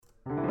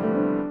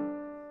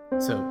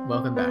So,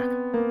 welcome back.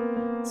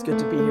 It's good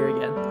to be here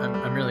again.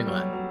 I'm really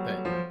glad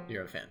that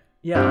you're a fan.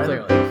 Yeah, I'm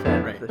Clearly. a big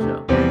fan Right. of the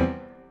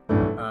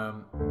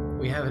show.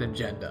 We have an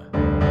agenda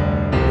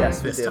Yes,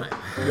 this we do. time.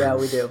 Yeah,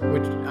 we do.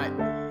 Which I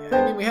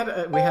mean, we had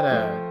a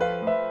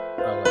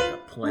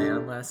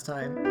plan last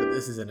time, but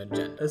this is an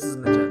agenda. This is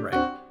an agenda.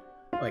 Right.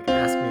 Like,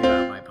 ask me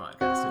about my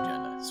podcast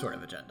agenda, sort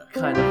of agenda.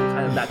 Kind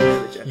of that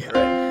kind of agenda, Yeah.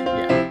 right? Yeah.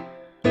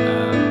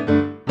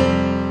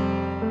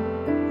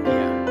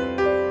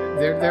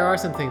 There are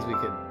some things we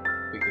could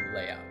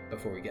lay out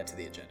before we get to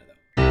the agenda,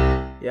 though.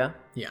 Yeah?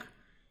 Yeah.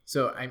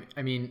 So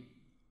I mean,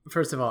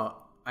 first of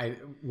all,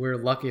 we're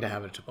lucky to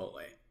have a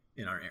Chipotle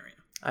in our area.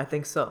 I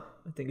think so.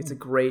 I think it's a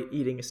great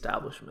eating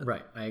establishment.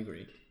 Right, I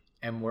agree.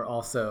 And we're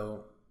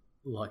also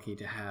lucky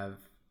to have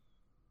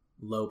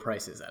low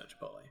prices at a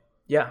Chipotle.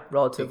 Yeah,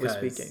 relatively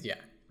speaking. Yeah,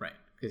 right.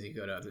 Because you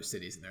go to other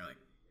cities and they're like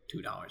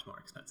 $2 more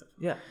expensive.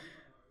 Yeah.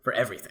 For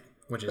everything,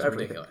 which is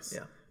Everything, ridiculous.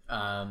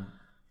 Yeah.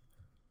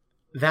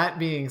 That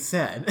being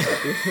said,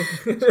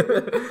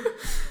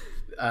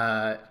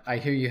 I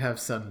hear you have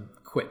some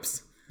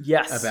quips.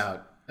 Yes.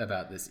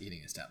 About this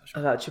eating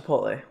establishment. About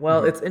Chipotle.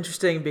 Well, It's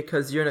interesting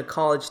because you're in a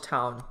college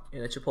town,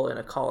 in a Chipotle in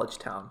a college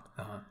town,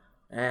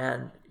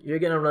 and you're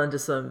gonna run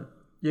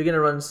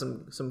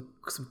some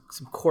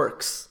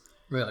quirks,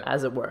 Really,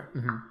 as it were.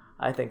 Mm-hmm.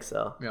 I think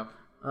so. Yeah.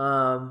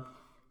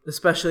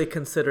 Especially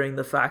considering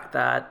the fact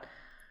that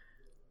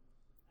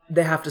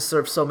they have to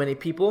serve so many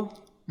people,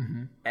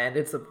 and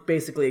it's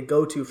basically a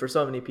go-to for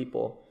so many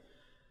people.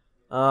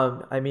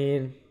 I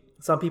mean,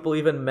 some people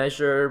even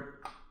measure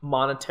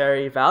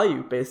monetary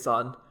value based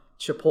on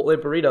Chipotle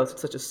burritos.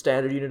 It's such a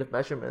standard unit of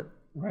measurement.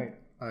 Right.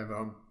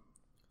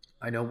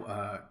 I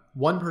know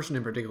one person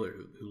in particular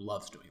who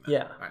loves doing that.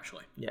 Yeah.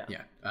 Actually. Yeah.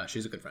 Yeah.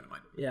 She's a good friend of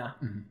mine. Yeah.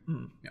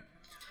 Mm-hmm. Yeah.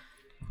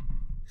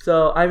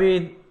 So, I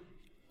mean,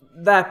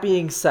 that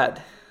being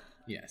said,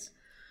 Yes.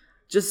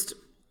 just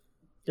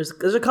there's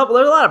a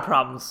lot of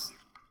problems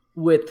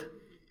with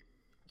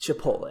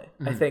Chipotle.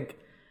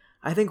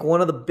 I think one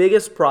of the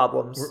biggest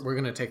problems. We're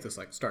gonna take this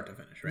like start to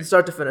finish, right?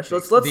 Start to finish.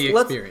 Let's the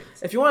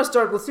experience. If you want to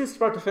start, let's do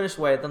start to finish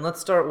way. Then let's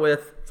start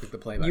with Like the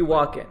play-by-play. you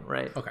walk in,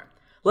 right? Okay.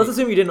 Let's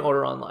assume you didn't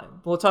order online.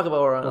 We'll talk about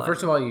order online. Well,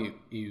 first of all,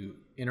 you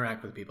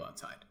interact with people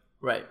outside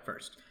right,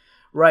 first.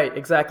 right,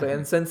 exactly.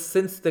 And since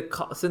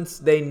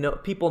they know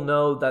people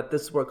know that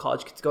this is where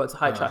college kids go, it's a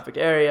high traffic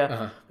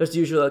area. There's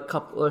usually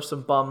there's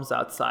some bums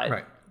outside.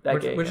 Right. That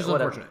Which is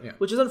unfortunate. Yeah.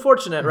 Which is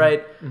unfortunate,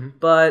 right?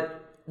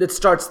 But it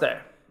starts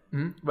there.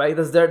 Right,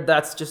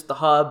 that's just the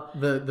hub.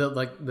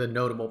 The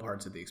notable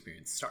parts of the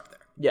experience start there.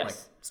 Yes. Like,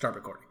 start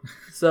recording.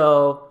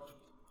 So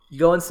you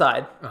go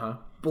inside,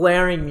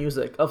 blaring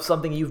music of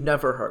something you've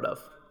never heard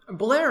of.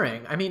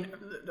 Blaring. I mean,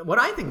 what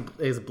I think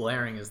is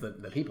blaring is the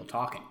people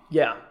talking.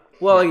 Yeah.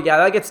 Well, yeah,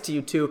 that gets to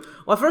you too.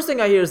 Well, first thing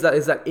I hear is that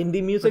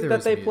indie music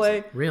that they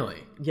play.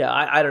 Really? Yeah,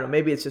 I don't know.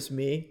 Maybe it's just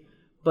me,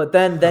 but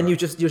then you're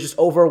just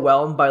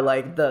overwhelmed by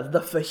like the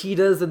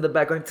fajitas in the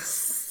background.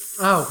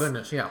 Oh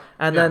goodness, yeah.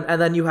 And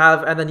then you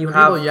have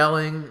people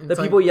yelling.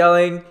 People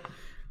yelling,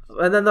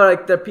 and then they're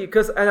like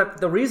because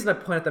the reason I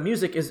point at the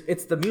music is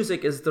the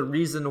music is the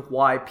reason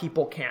why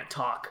people can't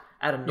talk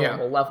at a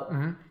normal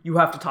level. You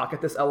have to talk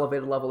at this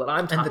elevated level that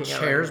I'm talking at. And the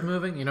chairs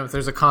moving. You know, if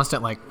there's a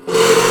constant like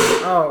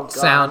God.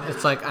 sound,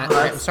 it's like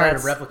I'm sorry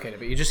to replicate it,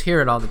 but you just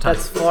hear it all the time.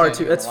 That's far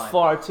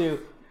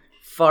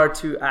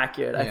too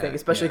accurate. I think,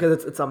 especially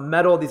because it's a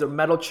metal. These are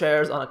metal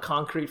chairs on a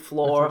concrete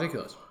floor. It's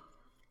ridiculous.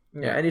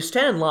 Yeah, and you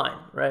stand in line,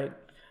 right?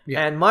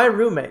 Yeah. And my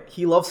roommate,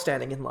 he loves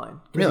standing in line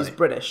because Really? he's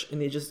British,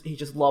 and he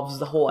just loves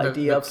the whole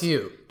idea of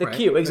queue. The Right?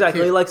 queue, exactly.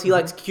 The queue. He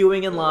likes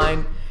queuing in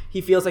line. He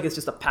feels like it's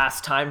just a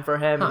pastime for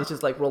him. It's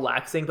just like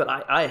relaxing, but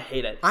I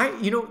hate it.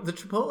 The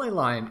Chipotle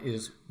line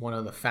is one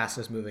of the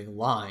fastest moving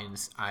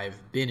lines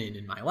I've been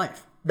in my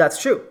life.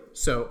 That's true.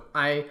 So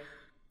I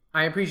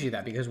appreciate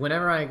that because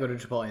whenever I go to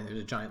Chipotle and there's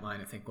a giant line,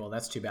 I think, well,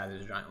 that's too bad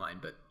there's a giant line,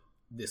 but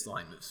this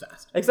line moves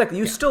fast. Exactly.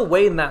 You still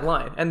wait in that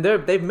line, and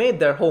they've made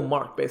their whole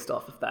mark based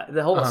off of that.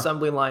 The whole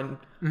assembly line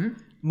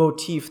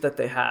motif that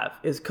they have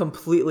is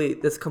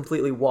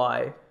completely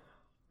why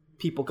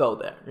people go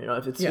there. You know,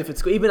 if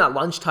it's even at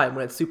lunchtime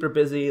when it's super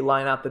busy,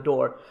 line out the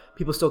door,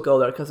 people still go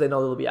there because they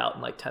know they'll be out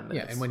in like 10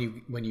 minutes. Yeah, and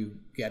when you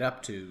get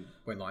up to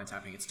where the line's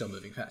happening, it's still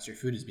moving fast. Your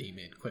food is being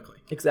made quickly.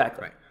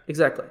 Exactly. Right.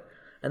 Exactly.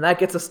 And that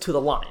gets us to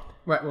the line.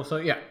 Right. Well, so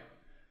yeah,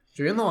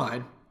 so you're in the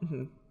line.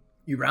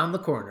 You round the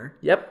corner.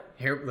 Yep.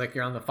 Here, like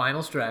you're on the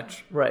final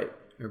stretch. Right.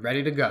 You're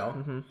ready to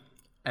go,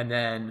 and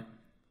then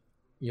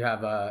you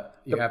have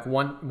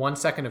 1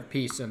 second of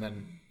peace, and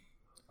then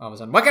all of a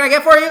sudden, what can I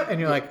get for you? And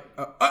you're like,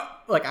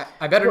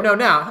 I better know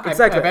now.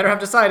 Exactly. I better have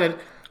decided.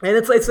 And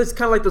it's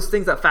kind of like those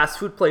things at fast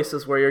food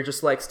places where you're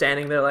just like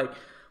standing there, like,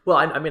 well,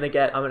 I'm gonna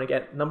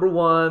get number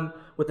 1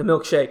 with the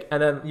milkshake,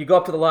 and then you go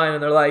up to the line,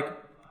 and they're like,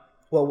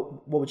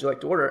 well, what would you like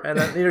to order? And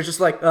then you're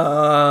just like,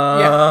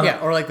 yeah.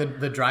 Or like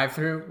the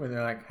drive-through where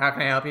they're like, how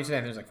can I help you today?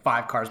 And there's like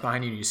 5 cars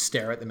behind you and you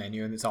stare at the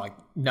menu and it's all like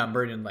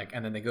numbered and like,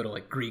 and then they go to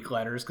like Greek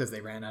letters because they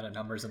ran out of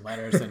numbers and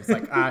letters. And it's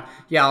like,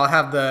 yeah, I'll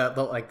have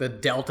the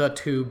Delta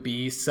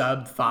 2B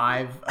sub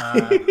 5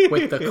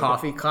 with the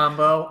coffee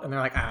combo. And they're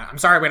like, I'm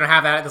sorry, we don't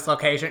have that at this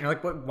location. And you're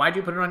like, why'd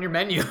you put it on your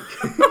menu?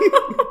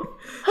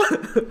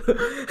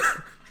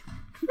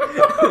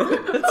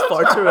 It's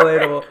far too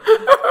relatable.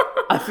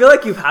 I feel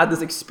like you've had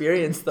this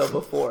experience though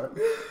before.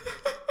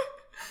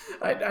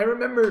 I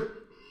remember.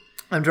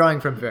 I'm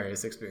drawing from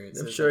various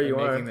experiences. I'm sure you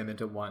are making them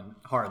into one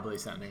horribly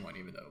sounding one,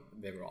 even though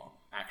they were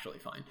all actually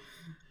fine.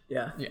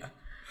 Yeah. Yeah.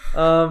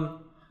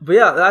 But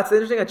yeah, that's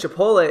interesting at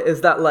Chipotle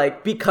is that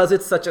like because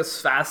it's such a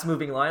fast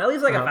moving line, at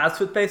least like a fast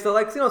food place, they'll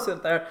like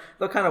sit there,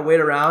 they'll kind of wait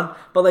around,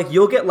 but like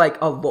you'll get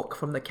like a look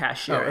from the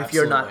cashier if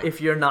you're not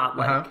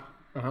like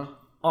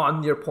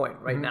on your point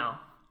right now.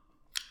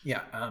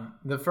 Yeah.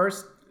 The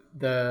first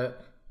 5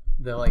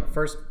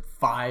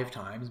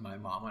 times my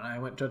mom and I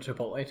went to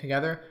Chipotle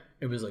together,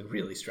 it was like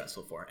really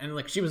stressful for her. And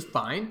like she was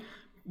fine,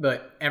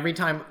 but every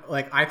time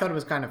like I thought it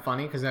was kind of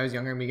funny because I was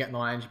younger and we get in the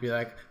line and she'd be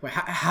like, wait,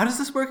 how does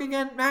this work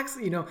again, Max?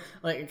 You know,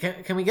 like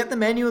can we get the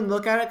menu and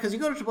look at it? Because you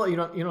go to Chipotle, you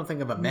don't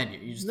think of a menu,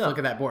 you just look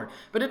at that board.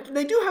 But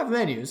they do have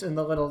menus and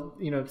the little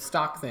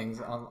stock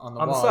things on the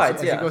walls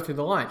sides, as you go through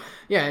the line.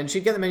 Yeah, and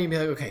she'd get the menu and be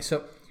like, okay,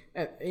 so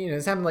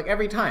this happened like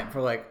every time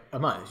for like a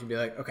month. She'd be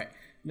like, okay,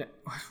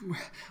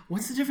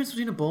 what's the difference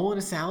between a bowl and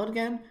a salad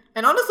again?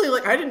 And honestly,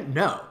 like I didn't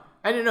know,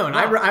 and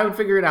I would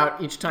figure it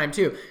out each time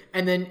too.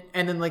 And then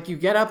like you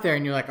get up there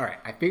and you're like, all right,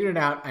 I figured it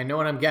out, I know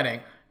what I'm getting.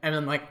 And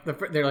then like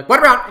they're like, what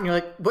about? And you're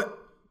like, what?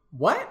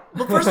 Well,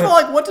 first of all,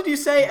 like what did you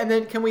say? And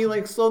then can we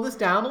like slow this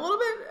down a little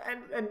bit?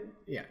 And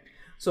yeah.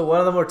 So one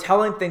of the more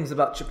telling things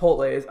about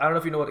Chipotle is I don't know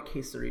if you know what a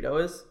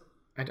quesarito is.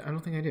 I don't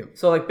think I do.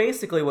 So like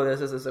basically what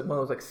this is like one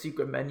of those like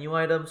secret menu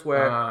items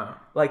where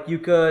like you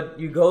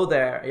go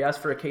there, you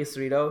ask for a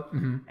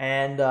quesarito,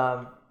 and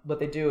what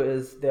they do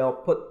is they'll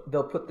put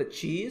the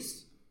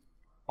cheese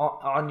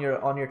on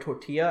your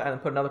tortilla and then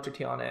put another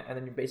tortilla on it, and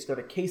then you basically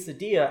have a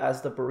quesadilla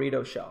as the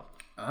burrito shell.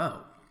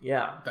 Oh.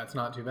 Yeah. That's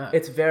not too bad.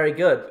 It's very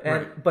good.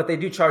 But they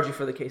do charge you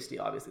for the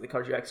quesadilla, obviously. They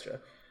charge you extra.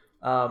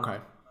 Okay.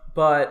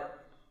 But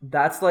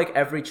that's like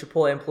every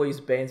Chipotle employee's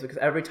banes because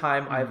every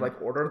time I've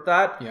like ordered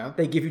that,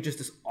 they give you just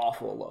this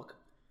awful look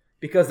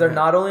because they're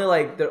not only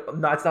like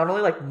it's not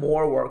only like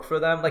more work for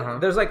them. Like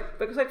there's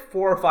like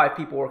 4 or 5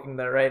 people working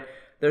there, right?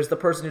 There's the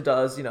person who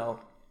does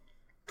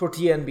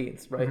tortilla and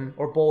beans, right,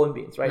 or bowl and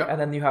beans, right, and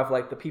then you have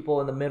like the people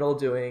in the middle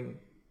doing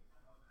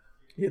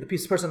the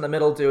person in the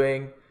middle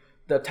doing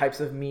the types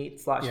of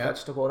meat /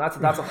 vegetable.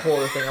 And that's a whole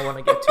other thing I want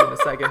to get to in a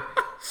second,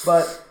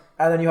 but.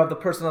 And then you have the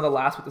person on the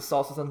last with the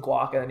salsas and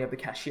guac, and then you have the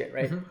cashier,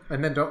 right?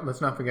 And then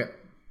let's not forget,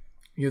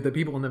 you have the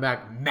people in the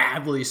back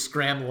madly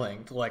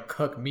scrambling to like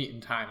cook meat in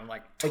time and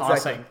like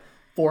tossing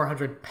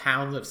 400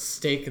 pounds of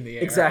steak in the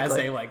air as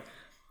they like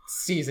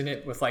season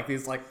it with like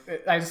these like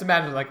I just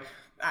imagine like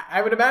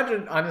I would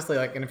imagine honestly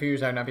like in a few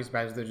years I would not be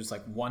surprised if there's just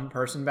like one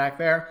person back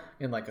there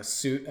in like a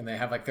suit and they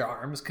have like their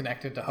arms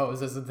connected to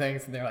hoses and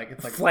things and they're like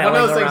it's like flailing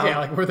one of those around. things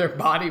like where their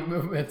body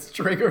movements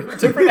trigger the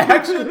different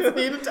actions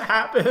needed to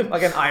happen,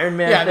 like an Iron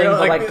Man thing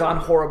but like gone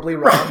horribly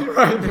wrong.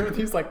 Right. There are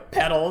these like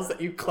pedals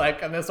that you click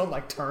and this one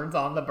like turns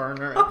on the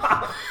burner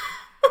and...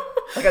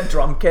 like a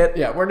drum kit.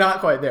 Yeah, we're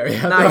not quite there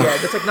yet. Not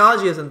yet. The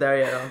technology isn't there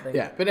yet, I don't think.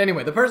 Yeah, but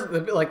anyway, the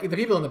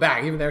people in the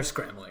back, even they're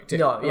scrambling too.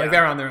 No, like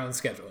they're on their own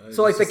schedule.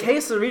 So like the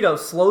quesarito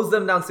slows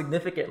them down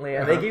significantly,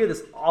 and they give you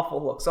this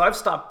awful look. So I've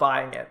stopped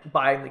buying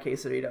the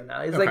quesarito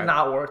now. It's like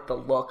not worth the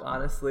look,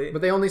 honestly.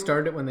 But they only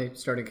started it when they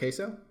started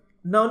queso.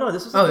 No,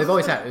 this was. They've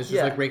always had it. It's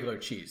just like regular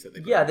cheese that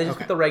they. Yeah, they just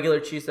put the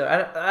regular cheese there.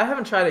 I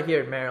haven't tried it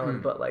here in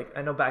Maryland, but like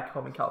I know back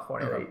home in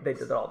California, they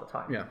did it all the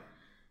time. Yeah.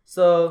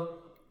 So.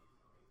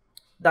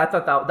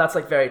 That's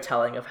like very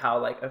telling of how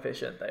like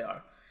efficient they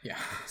are. Yeah.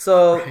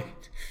 So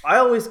I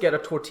always get a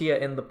tortilla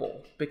in the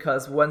bowl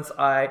because once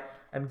I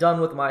am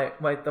done with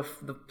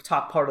the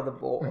top part of the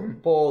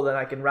bowl, then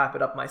I can wrap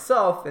it up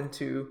myself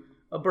into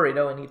a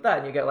burrito and eat that,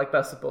 and you get like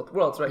best of both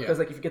worlds, right? Because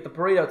like if you get the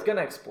burrito, it's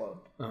gonna explode.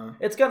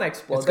 It's gonna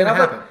explode. It's gonna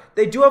happen.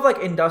 They do have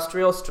like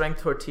industrial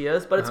strength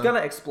tortillas, but it's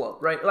gonna explode,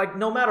 right? Like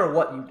no matter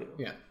what you do.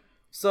 Yeah.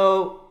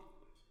 So.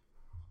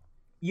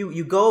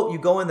 You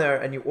go in there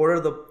and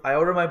I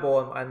order my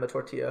bowl and my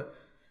tortilla,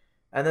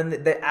 and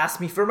then they ask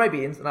me for my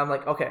beans and I'm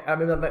like, okay, I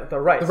mean the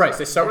rice. The rice.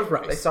 They start with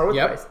rice. They start with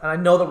rice, and I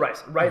know the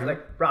rice,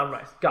 like brown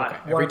rice. Got it.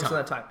 100% of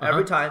the time.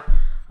 Every time,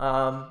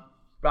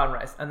 brown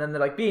rice, and then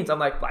they're like beans. I'm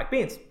like black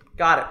beans.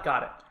 Got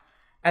it.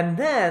 And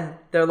then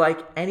they're like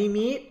any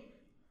meat,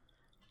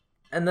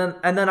 and then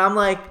I'm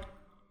like,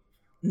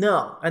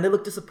 no, and they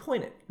look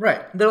disappointed.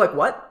 Right. They're like,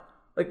 what?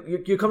 Like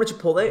you come to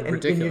Chipotle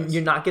and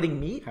you're not getting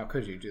meat. How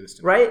could you do this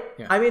to me? Right?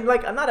 Yeah. I mean,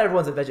 like not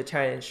everyone's a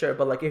vegetarian, sure,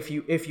 but like if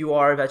you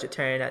are a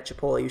vegetarian at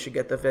Chipotle, you should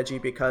get the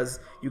veggie because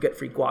you get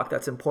free guac.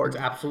 That's important.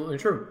 It's absolutely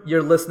true.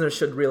 Your listeners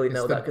should really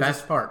know that. The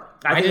best part.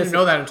 I didn't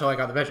know that until I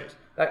got the veggies.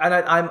 And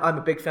I'm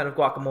a big fan of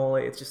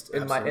guacamole. It's just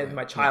in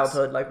my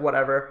childhood, like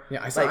whatever.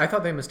 Yeah, I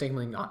thought they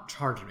mistakenly not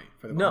charged me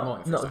for the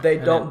guacamole. No, they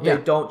don't. They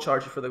don't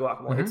charge you for the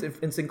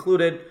guacamole. It's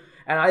included,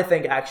 and I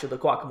think actually the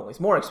guacamole is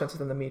more expensive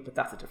than the meat, but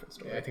that's a different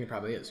story. Yeah, I think it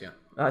probably is. Yeah,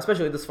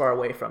 especially this far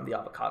away from the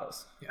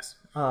avocados. Yes.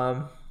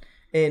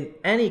 In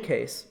any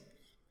case,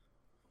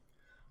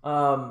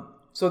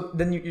 so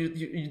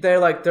then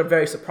they're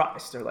very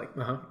surprised. They're like,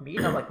 meat?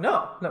 And I'm like,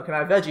 no, can I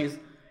have veggies?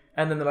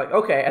 And then they're like,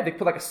 okay, and they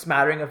put like a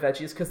smattering of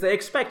veggies because they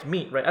expect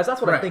meat, right? As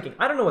that's what I'm thinking.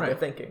 I don't know what they're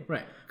thinking,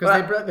 right?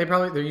 Because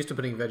they're used to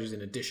putting veggies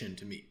in addition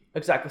to meat.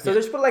 Exactly. So they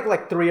just put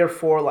like 3 or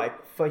 4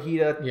 like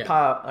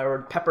fajita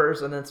or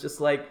peppers, and then it's just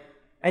like,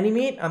 any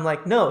meat? I'm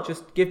like, no,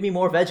 just give me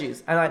more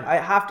veggies. And I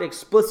have to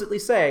explicitly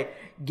say,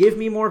 give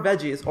me more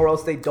veggies, or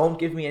else they don't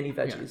give me any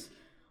veggies.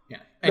 Yeah.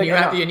 And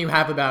you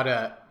have about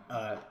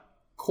a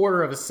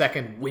quarter of a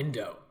second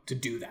window to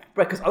do that.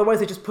 Right, because otherwise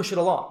they just push it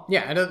along.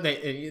 Yeah, and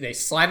they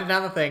slide it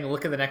down the thing,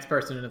 look at the next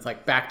person, and it's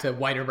like back to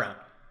white or brown.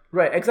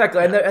 Right,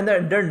 exactly. Yeah. And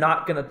they're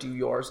not gonna do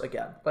yours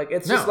again. Like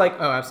it's just like,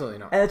 oh, absolutely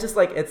not. And it's just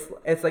like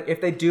it's like if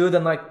they do,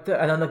 then like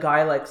and then the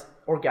guy like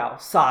or gal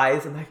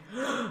sighs and like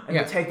and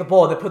they take the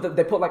bowl,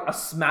 they put like a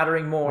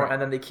smattering more,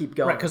 and then they keep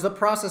going. Right, because the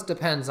process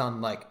depends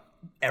on like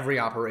every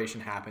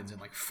operation happens in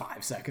like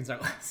 5 seconds or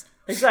less.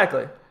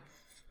 Exactly.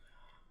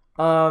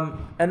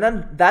 And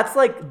then that's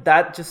like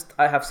that. Just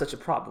I have such a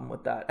problem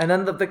with that. And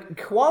then the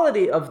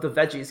quality of the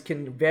veggies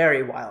can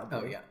vary wildly.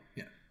 Oh yeah.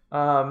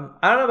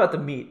 I don't know about the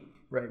meat,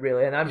 right?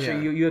 Really, and I'm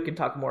sure you can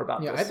talk more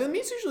about this. Yeah, the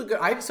meat's usually good.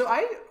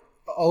 I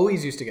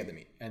always used to get the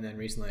meat, and then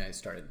recently I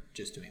started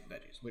just doing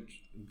veggies,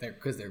 which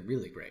they're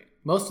really great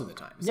most of the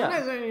time.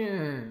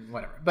 Sometimes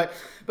whatever,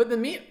 but the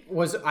meat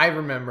was, I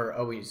remember,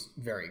 always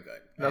very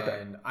good. Okay.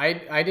 And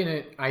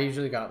I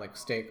usually got like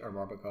steak or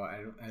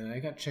barbacoa, and I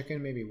got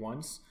chicken maybe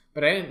once.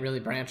 But I didn't really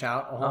branch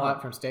out a whole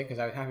lot from steak because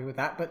I was happy with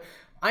that. But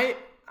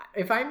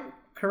if I'm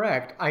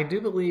correct, I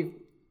do believe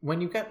when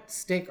you get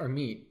steak or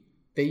meat,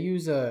 they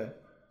use a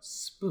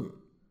spoon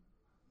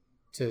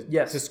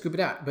to scoop it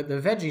out. But the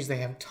veggies, they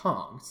have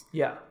tongs.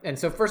 Yeah. And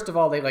so first of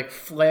all, they like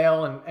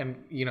flail and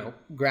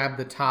grab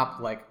the top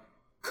like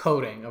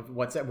coating of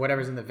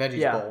whatever's in the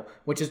veggies bowl,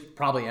 which is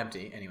probably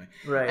empty anyway.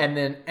 Right. And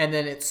then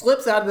it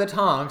slips out of the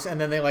tongs,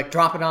 and then they like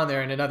drop it on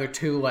there, and another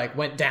 2 like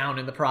went down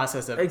in the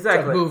process of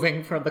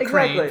moving from the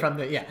crane from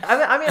the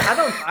I mean,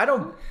 I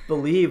don't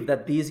believe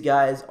that these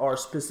guys are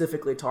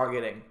specifically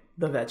targeting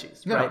the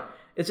veggies, right?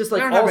 It's just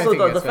like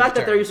also the fact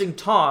that they're using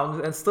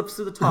tongs and slips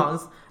through the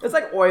tongs. It's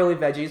like oily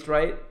veggies,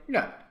 right?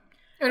 Yeah.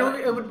 And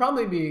it would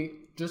probably be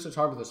just as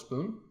hard with a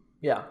spoon.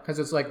 Yeah. Because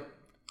it's like,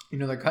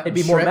 they're cut. It'd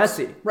be strips. more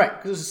messy,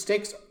 right? Because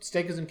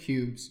steak is in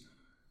cubes,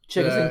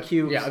 chicken's in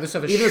cubes. Yeah, other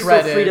stuff is even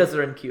shredded. Even sofritas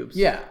are in cubes.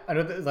 Yeah, I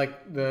know.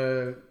 Like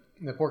the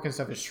pork and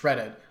stuff is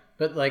shredded,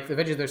 but like the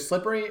veggies, they're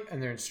slippery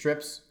and they're in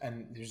strips,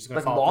 and they're just gonna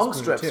like fall long off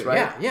the spoon strips, too.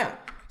 right? Yeah.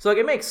 So like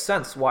it makes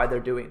sense why they're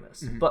doing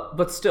this,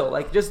 but still,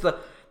 like just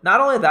not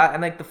only that,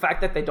 and like the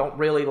fact that they don't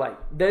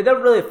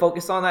really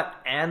focus on that,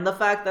 and the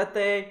fact that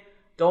they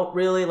don't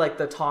really like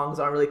the tongs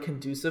aren't really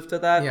conducive to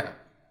that. Yeah,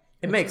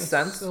 it makes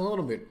sense. It's a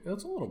little bit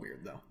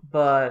weird though.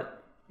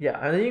 But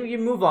yeah, and then you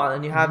move on,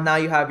 and you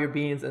have your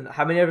beans and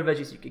how many other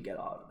veggies you could get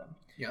out of them.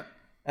 Yeah.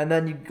 And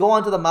then you go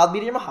on to the mild,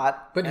 medium, or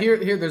hot. But here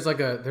there's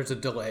a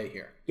delay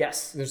here.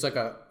 Yes. There's like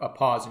a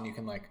pause, and you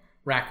can like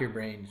rack your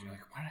brains. You're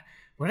like,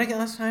 what did I get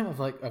last time? Of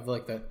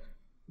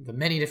the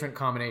many different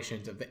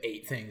combinations of the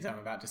 8 things I'm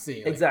about to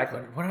see. Like,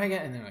 exactly. What do I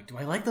get? And then like, do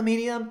I like the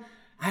medium?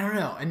 I don't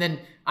know. And then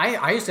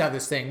I used to have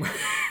this thing where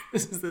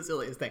this is the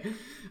silliest thing.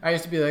 I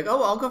used to be like,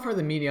 oh, I'll go for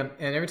the medium.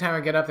 And every time I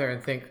get up there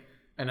and think,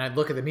 and I'd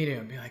look at the medium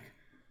and be like,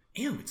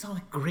 ew, it's all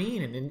like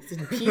green and it's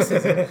in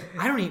pieces. And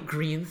I don't eat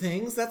green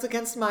things. That's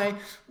against my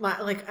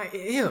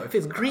ew. If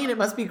it's green, it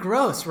must be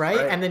gross, right?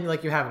 And then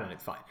like you have it and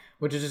it's fine.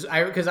 Which is just,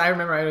 because I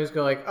remember I always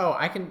go like, oh,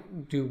 I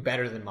can do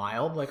better than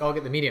mild. Like I'll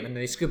get the medium, and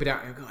then they scoop it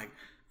out and I go like,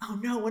 oh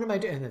no, what am I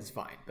doing? And it's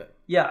fine. But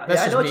yeah,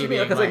 I know what you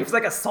mean. Because like, if it's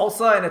like a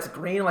salsa and it's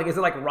green, like is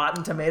it like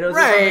rotten tomatoes?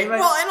 Right. Or something, right.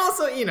 Well, and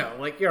also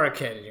like you're a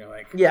kid and you're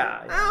like,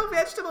 oh,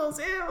 vegetables,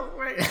 ew,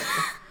 right.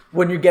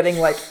 When you're getting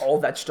like all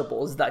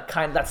vegetables, that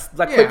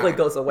quickly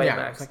goes away,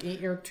 Max. It's like eat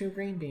your 2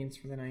 green beans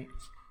for the night.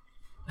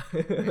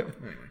 Anyway.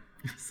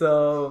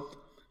 So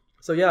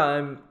yeah,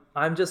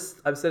 I'm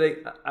sitting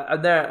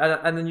I'm there,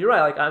 and then you're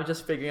right. Like I'm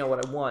just figuring out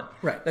what I want.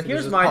 Right. Now so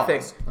here's my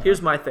thing.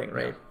 Here's my thing,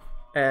 right?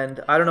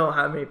 And I don't know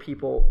how many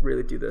people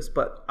really do this,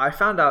 but I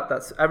found out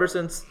that ever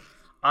since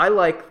I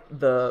like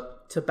the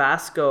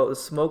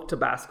smoked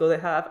Tabasco they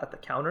have at the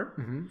counter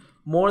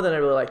more than I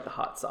really like the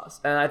hot sauce.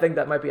 And I think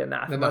that might be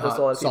anathema. The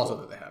hot salsa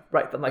that they have.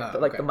 Right. Then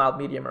the mild,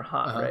 medium, or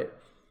hot, right?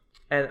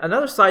 And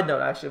another side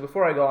note, actually,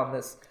 before I go on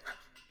this.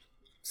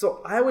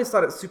 So I always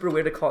thought it's super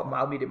weird to call it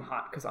mild, medium,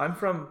 hot, because I'm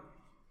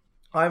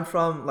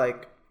from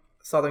like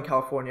Southern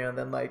California, and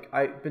then like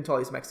I've been to all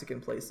these Mexican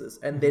places,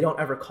 and they don't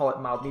ever call it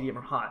mild, medium,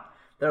 or hot.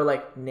 There are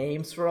like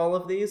names for all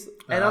of these,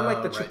 and on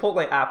like the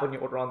Chipotle app when you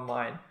order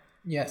online,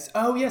 Yes.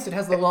 Oh, yes. It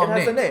has the long name.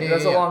 It has a name. Yeah, it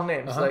has a long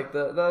name. It's like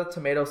the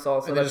tomato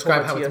sauce, and or they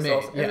describe how it's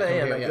sauce, made.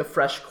 and the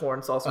fresh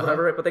corn sauce,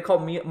 whatever. Right? But they call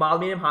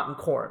mild, medium, hot, and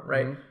corn,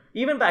 right? Mm-hmm.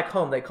 Even back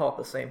home, they call it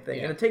the same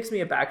thing, and it takes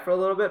me aback for a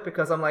little bit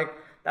because I'm like,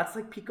 that's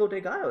like pico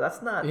de gallo.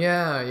 That's not.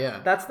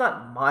 Yeah. That's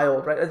not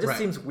mild, right? It just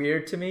seems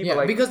weird to me. Yeah, but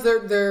like, because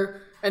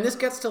they're and this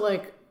gets to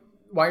like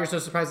why you're so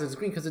surprised it's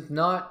green because it's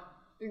not.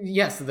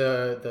 Yes,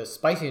 the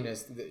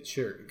spiciness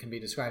sure can be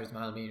described as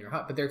mild, medium, or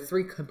hot, but they're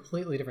 3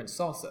 completely different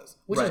salsas,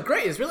 which is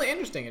great. It's really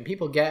interesting, and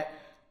people get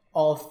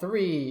all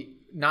 3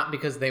 not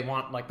because they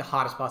want like the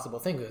hottest possible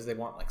thing, because they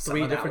want like some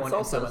 3 of that different one salsas.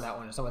 and some of that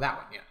one and some of that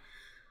one.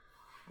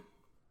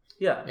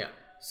 Yeah.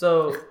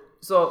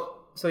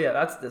 So yeah,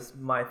 that's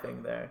my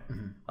thing there.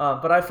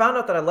 Mm-hmm. But I found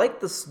out that I like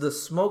the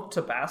smoked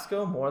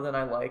Tabasco more than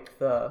I like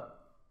the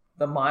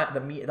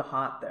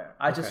hot there.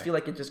 I just feel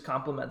like it just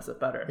complements it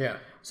better. Yeah.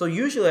 So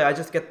usually I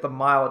just get the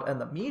mild and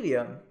the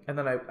medium, and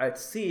then I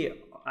see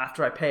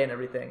after I pay and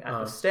everything at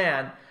the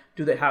stand,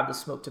 do they have the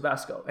smoked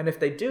Tabasco? And if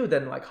they do,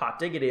 then like hot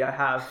diggity, I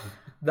have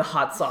the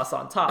hot sauce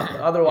on top. But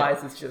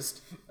otherwise, it's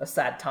just a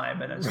sad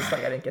time, and it's just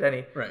like I didn't get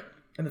any. Right.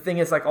 And the thing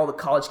is, like all the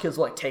college kids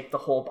will like take the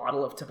whole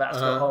bottle of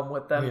Tabasco home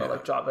with them, or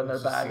like drop it in their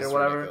bag or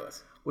whatever,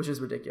 ridiculous. Which is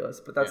ridiculous.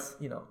 But that's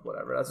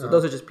whatever.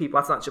 Those are just people.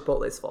 That's not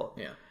Chipotle's fault.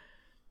 Yeah.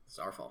 It's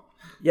our fault.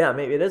 Yeah,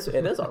 maybe it is.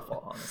 It is our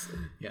fault, honestly.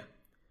 Yeah.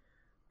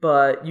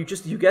 But you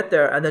get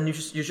there, and then you're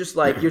just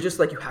like you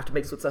have to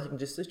make split-second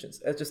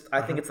decisions. It's just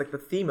I think it's like the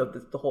theme of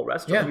the whole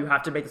restaurant. Yeah. You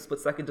have to make a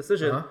split-second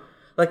decision.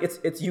 Like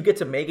it's you get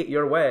to make it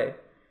your way,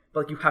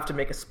 but like you have to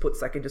make a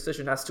split-second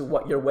decision as to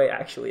what your way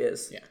actually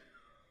is. Yeah.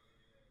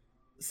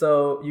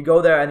 So you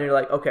go there and you're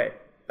like, okay,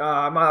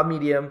 mild,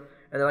 medium,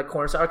 and then like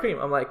corn sour cream.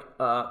 I'm like,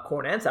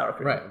 corn and sour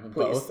cream, right?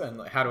 Please. Both. And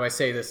like, how do I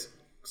say this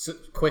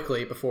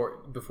quickly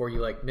before you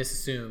like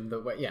misassume the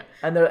way? Yeah.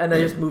 And then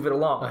just move it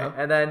along, right?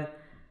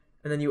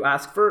 And then you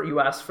ask for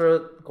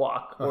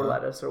guac or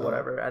lettuce or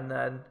whatever, and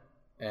then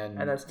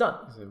it's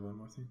done. Is there one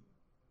more thing?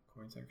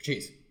 Corn sour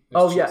cheese.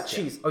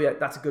 Cheese. Oh yeah,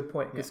 that's a good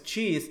point because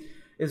cheese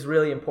is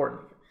really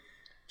important.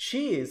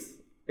 Cheese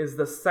is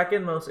the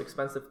second most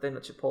expensive thing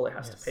that Chipotle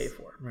has to pay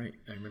for. Right.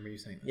 I remember you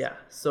saying this. Yeah.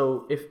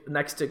 So if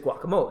next to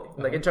guacamole,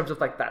 like in terms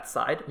of like that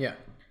side. Yeah.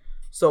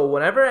 So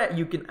whenever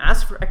you can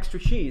ask for extra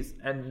cheese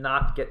and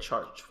not get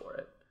charged for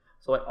it.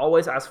 So I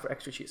always ask for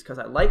extra cheese because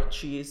I like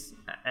cheese,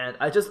 and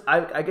I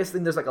guess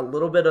think there's like a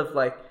little bit of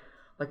like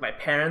my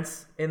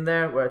parents in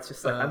there where it's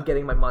just like I'm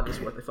getting my money's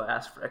worth if I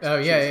ask for extra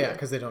cheese. Oh yeah,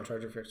 because they don't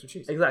charge you for extra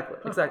cheese. Exactly.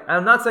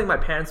 I'm not saying my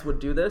parents would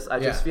do this. I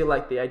just feel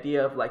like the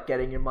idea of like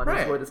getting your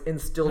money's worth is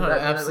instilled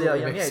at a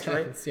young age,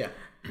 right? Yeah.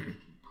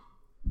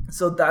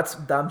 So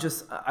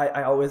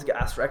I always get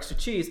asked for extra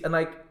cheese, and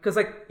like because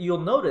like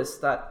you'll notice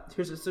that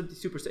here's something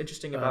super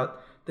interesting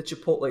about the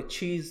Chipotle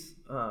cheese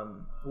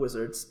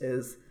wizards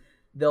is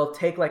they'll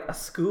take like a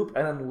scoop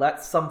and then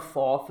let some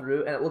fall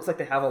through, and it looks like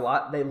they have a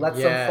lot. They let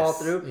some fall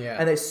through,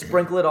 and they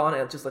sprinkle it on,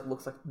 and it just like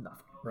looks like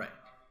nothing. Right.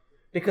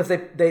 Because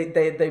they've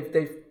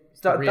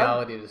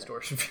reality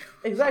distortion.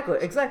 Exactly.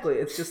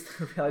 It's just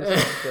reality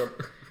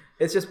distortion.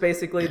 It's just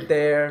basically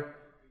they're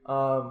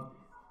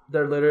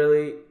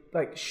literally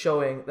like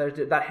showing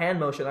that hand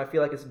motion. I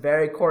feel like it's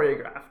very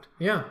choreographed.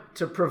 Yeah.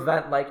 To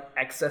prevent like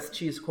excess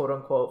cheese, quote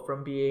unquote,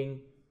 from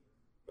being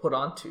put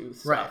onto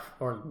stuff. Right.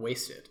 Or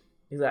wasted.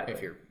 Exactly.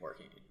 If you're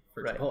working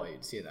for Chipotle,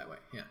 you'd see it that way.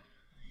 Yeah.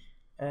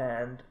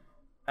 And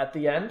at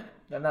the end,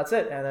 then that's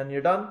it. And then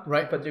you're done.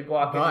 Right. Put your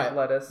guac and your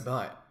lettuce.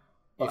 But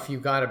if you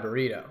got a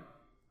burrito,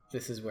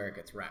 this is where it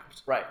gets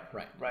wrapped. Right.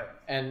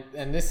 And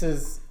this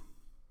is...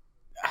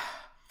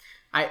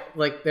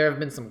 there have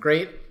been some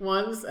great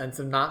ones and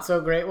some not so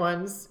great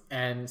ones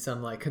and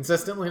some like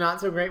consistently not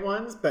so great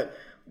ones, but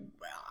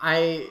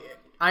I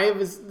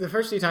was the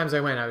first few times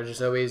I went, I was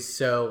just always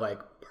so like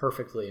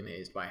perfectly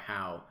amazed by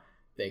how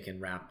they can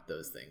wrap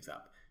those things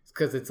up.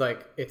 Because it's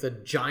like it's a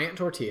giant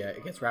tortilla,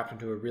 it gets wrapped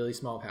into a really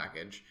small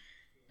package,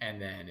 and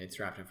then it's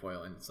wrapped in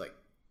foil, and it's like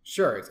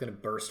sure it's gonna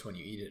burst when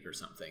you eat it or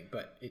something,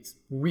 but it's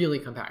really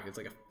compact. It's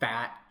like a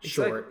fat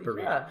short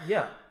burrito.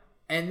 Yeah.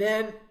 And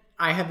then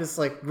I had this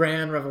like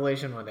grand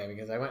revelation one day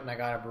because I went and I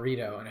got a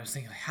burrito and I was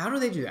thinking, like, how do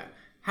they do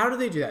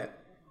that?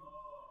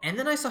 And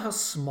then I saw how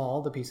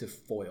small the piece of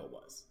foil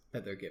was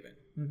that they're given.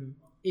 Mm-hmm.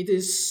 It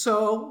is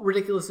so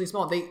ridiculously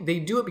small. They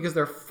do it because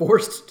they're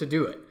forced to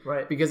do it.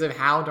 Right. Because of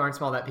how darn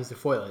small that piece of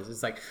foil is.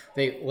 It's like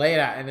they lay it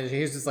out and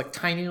here's this like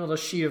tiny little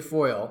sheet of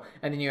foil,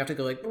 and then you have to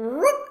go like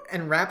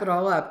and wrap it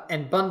all up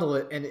and bundle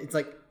it, and it's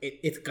like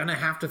it's gonna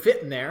have to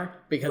fit in there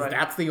because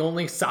that's the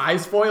only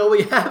size foil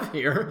we have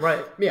here.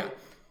 Right. Yeah.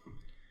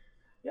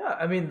 Yeah,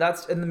 I mean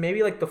and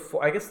maybe like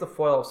I guess the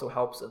foil also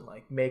helps in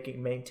like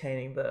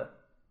maintaining the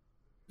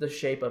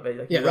shape of it.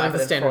 Like you wrap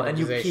it in foil and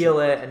you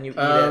peel it and you eat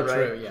it, right?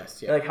 True.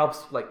 Yes. Yeah. It like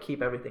helps like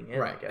keep everything in,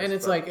 right. I guess. And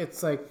it's like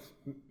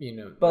you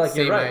know, but like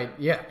you're right.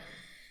 Yeah.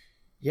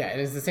 It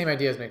is the same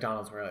idea as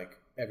McDonald's, where like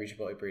every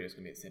Chipotle burrito is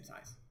gonna be the same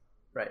size.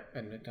 Right.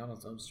 And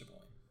McDonald's owns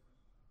Chipotle.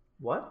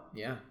 What?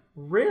 Yeah.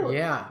 Really?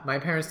 Yeah. My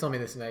parents told me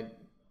this, and I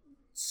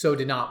so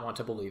did not want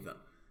to believe them.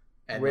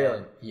 And really?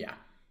 Then, yeah.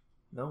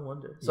 No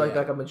wonder. So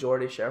like a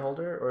majority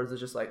shareholder, or is it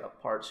just like a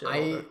part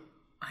shareholder?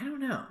 I don't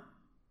know,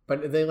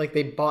 but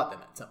they bought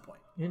them at some point.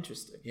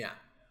 Interesting. Yeah,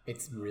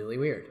 it's really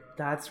weird.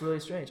 That's really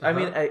strange. I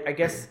mean, I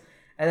guess,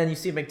 and then you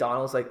see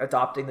McDonald's like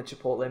adopting the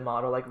Chipotle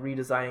model, like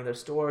redesigning their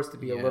stores to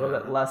be a little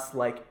bit less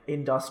like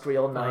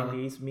industrial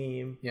 90s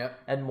meme,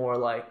 and more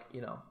like,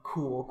 you know,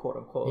 cool, quote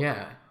unquote.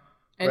 Yeah,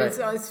 and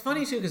it's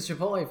funny too because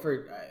Chipotle,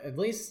 for at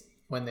least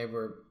when they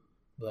were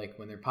like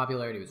when their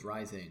popularity was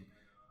rising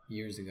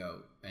years ago,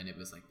 and it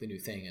was like the new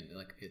thing, and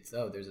like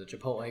there's a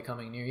Chipotle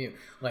coming near you.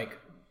 Like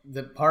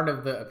the part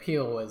of the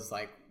appeal was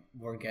like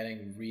we're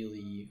getting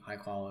really high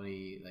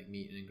quality like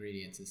meat and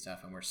ingredients and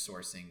stuff, and we're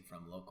sourcing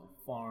from local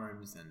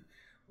farms, and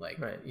like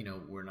you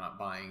know, we're not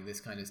buying this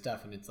kind of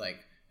stuff. And it's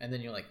like, and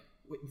then you're like,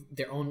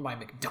 they're owned by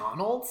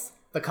McDonald's,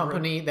 the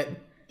company that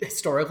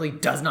historically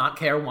does not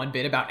care one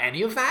bit about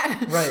any of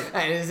that. Right.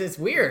 And it's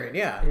weird.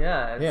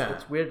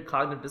 It's weird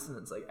cognitive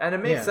dissonance. Like, and it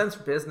makes sense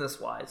business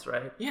wise,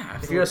 right? Yeah,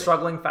 absolutely. If you're a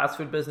struggling fast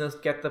food business,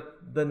 get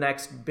the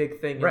next big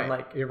thing in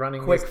like you're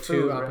running quick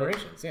two food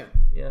operations. Right?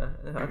 Yeah,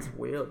 that's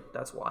weird.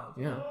 That's wild.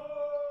 Yeah.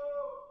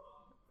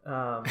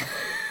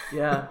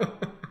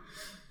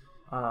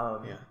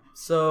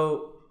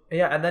 So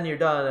and then you're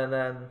done, and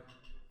then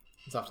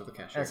it's off to the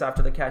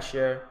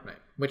cashier. Right.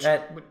 Which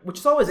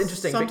is always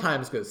interesting.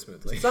 Sometimes goes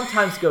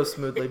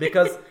smoothly.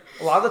 Because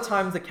a lot of the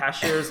times the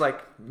cashier is like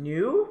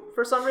new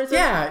for some reason.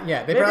 Yeah.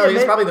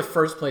 It's probably the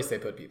first place they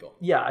put people.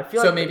 Yeah, I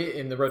feel so. So maybe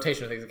in the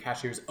rotation of things, the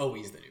cashier is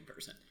always the new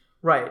person.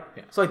 Right.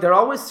 Yeah. So like they're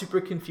always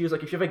super confused.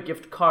 Like if you have a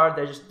gift card,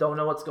 they just don't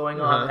know what's going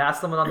on. They ask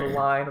someone on the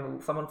line,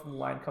 and someone from the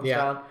line comes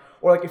down.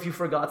 Or like if you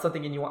forgot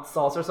something and you want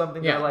salsa or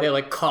something, they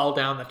like call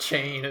down the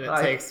chain, and it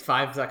takes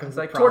 5 seconds. It's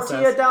like to process.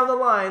 Tortilla down the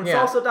line,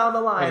 salsa down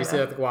the line. And you see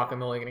that the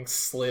guacamole getting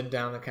slid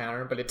down the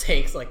counter, but it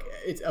takes like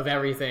it's of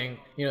everything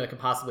that could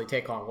possibly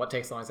take long. What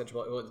takes long?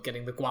 Well,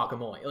 getting the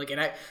guacamole.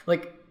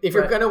 If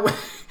you're gonna wait,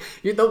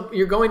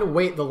 you're going to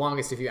wait the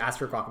longest if you ask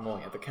for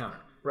guacamole at the counter.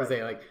 Right.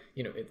 They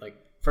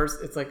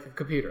first it's like a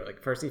computer.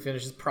 Like first he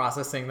finishes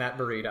processing that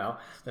burrito,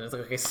 then it's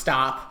like, okay,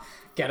 stop,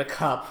 get a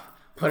cup,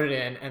 put it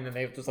in, and then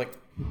they just like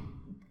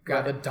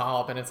grab the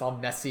dollop, and it's all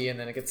messy, and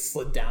then it gets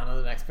slid down to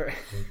the next person.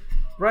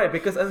 Right,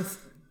 because I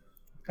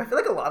feel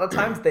like a lot of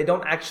times they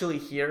don't actually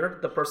hear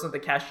the person at the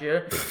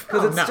cashier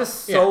because it's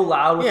just so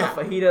loud with the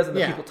fajitas and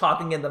the people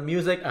talking and the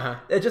music.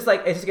 It just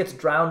gets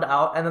drowned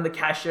out, and then the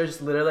cashier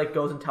just literally like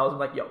goes and tells them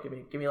like, "Yo, give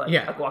me like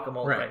a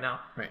guacamole right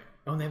now." Right.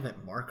 Oh, and they have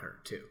that marker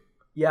too.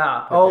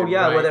 Yeah.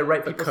 Where they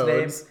write people's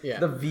names. Yeah.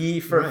 The V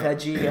for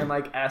veggie and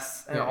like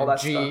S and all that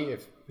G stuff.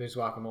 If there's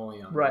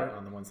guacamole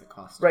on the ones that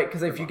cost. Right,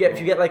 because if you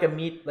get like a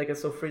meat, like a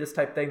sofritas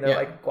type thing, they're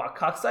like guac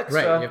costs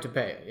extra. Right, you have to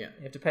pay it. Yeah,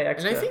 you have to pay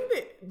extra. And I think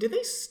did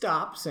they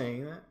stop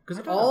saying that?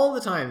 Because all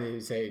the time they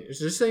say,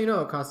 just so you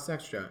know, it costs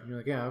extra. And you're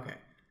like, yeah, okay.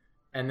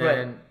 And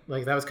then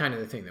like that was kind of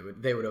the thing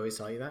they would always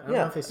tell you that. I don't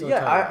know if they still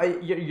tell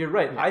you. You're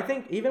right. Yeah. I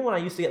think even when I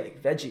used to get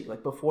like veggie,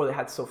 like before they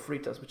had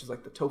sofritas, which is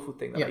like the tofu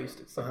thing that I used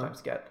to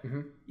sometimes get.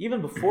 Mm-hmm.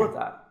 Even before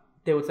that,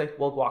 they would say,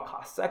 well, guac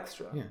costs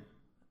extra. Yeah.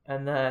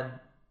 And then,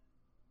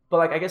 but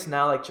like I guess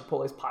now like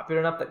Chipotle is popular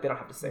enough that they don't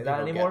have to say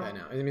that anymore. Get that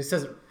now. I mean, it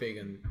says it big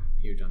and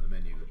huge on the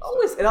menu.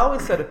 It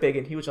always said it big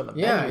and huge on the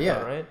menu.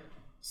 Yeah, right.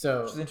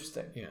 So which is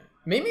interesting. Yeah,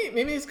 maybe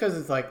it's because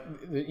it's like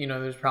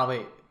there's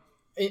probably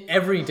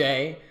every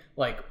day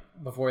like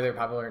before they're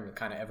popular and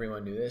kind of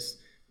everyone knew this.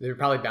 There were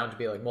probably bound to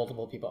be like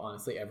multiple people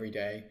honestly every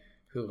day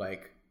who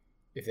like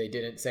if they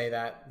didn't say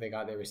that they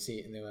got their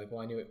receipt and they're like,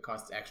 well, I knew it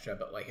costs extra,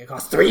 but like it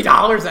costs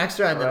 $3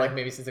 extra, and then like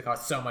maybe since it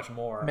costs so much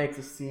more, makes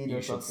a scene.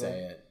 You should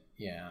say it.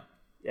 Yeah.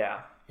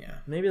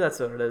 Maybe that's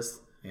what it is.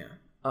 Yeah.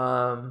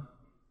 And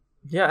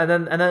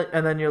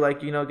then you're like,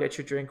 get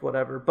your drink,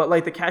 whatever. But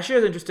like the cashier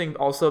is interesting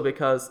also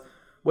because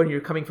when you're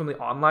coming from the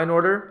online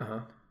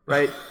order,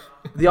 right?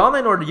 The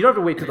online order, you don't have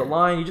to wait to the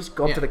line. You just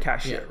go up to the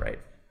cashier, right?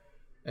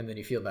 And then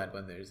you feel bad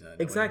when there's no one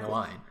in the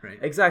line, right?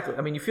 Exactly.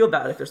 I mean, you feel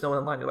bad if there's no one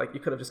in line. You're like, you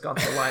could have just gone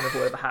to the line,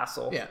 avoided the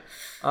hassle. Yeah.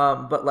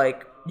 But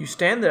like, you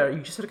stand there.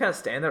 You just sort of kind of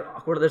stand there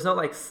awkward. There's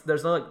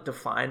no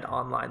defined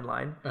online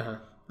line.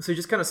 So you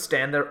just kind of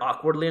stand there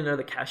awkwardly near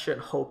the cashier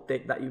and hope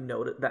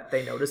that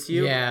they notice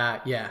you.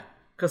 Yeah.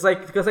 Because they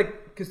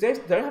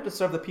have to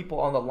serve the people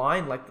on the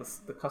line, like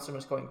the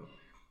customers going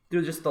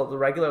through just the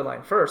regular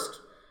line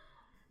first,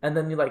 and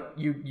then you're like,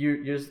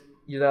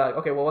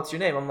 okay, well, what's your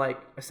name? I'm like,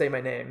 I say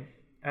my name.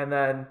 And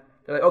then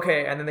they're like,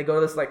 okay, and then they go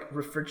to this like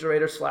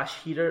refrigerator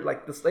 / heater,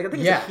 like this, like I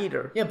think it's a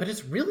heater. Yeah, but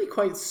it's really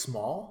quite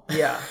small.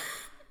 Yeah,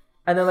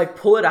 and then like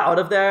pull it out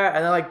of there,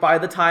 and then like by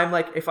the time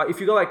like if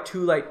you go like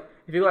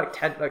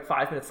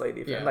 5 minutes late,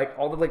 even like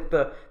all the like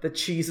the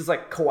cheese is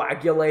like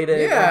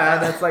coagulated,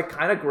 and it's like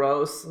kind of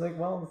gross. Like,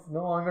 well, it's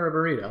no longer a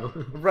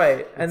burrito, right?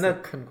 It's and then a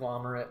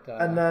conglomerate,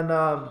 and then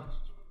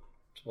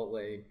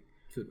Chipotle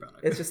food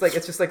product. It's just like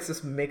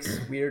this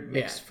weird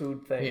mixed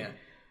food thing. Yeah.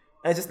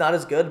 and it's just not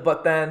as good.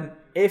 But then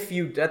if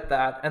you get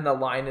that and the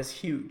line is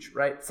huge,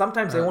 right?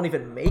 Sometimes they won't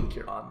even make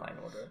your online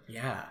order.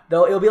 Yeah.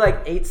 It'll be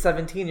like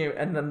 8:17,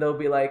 and then they'll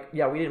be like,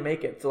 yeah, we didn't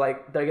make it. So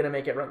like they're gonna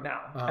make it right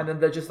now, and then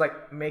they'll just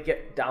like make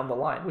it down the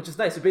line, which is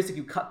nice. So basically,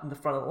 you cut in the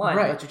front of the line,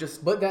 Right. but you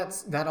just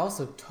that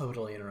also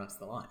totally interrupts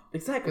the line.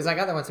 exactly Because I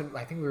got that once.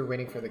 I think we were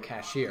waiting for the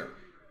cashier,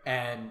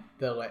 and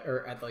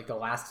at like the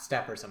last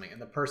step or something,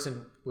 and the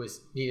person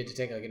needed to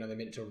take like another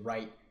minute to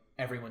write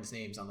everyone's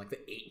names on like the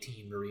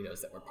 18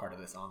 burritos that were part of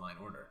this online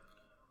order.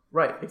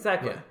 right,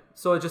 exactly. Yeah.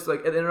 So it just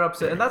like it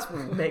interrupts it, and that's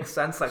what makes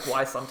sense. Like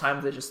why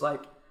sometimes they just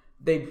like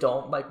they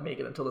don't like make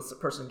it until this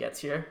person gets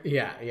here.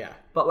 Yeah, yeah.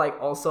 But like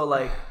also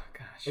like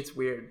Gosh, it's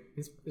weird.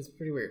 it's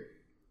pretty weird.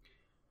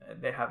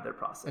 And they have their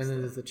process. And then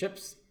there's the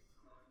chips.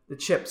 The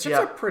chips, Chips yeah.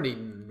 are pretty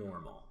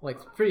normal, like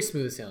pretty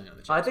smooth sailing on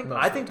the chips. I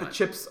think the the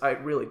chips are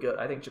really good.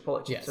 I think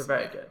Chipotle chips are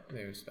very good.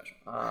 They're special.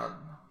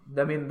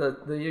 I mean, the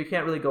you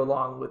can't really go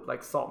wrong with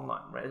like salt and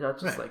lime, right?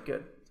 That's just like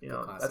good. You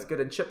know, classic. that's good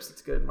in chips.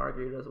 It's good in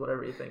margaritas,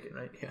 whatever you're thinking,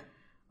 right? Yeah.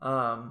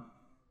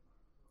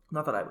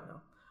 Not that I would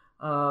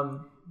know.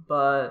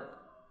 But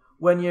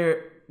when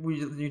you're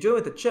doing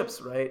with the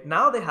chips, right?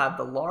 Now they have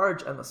the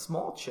large and the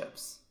small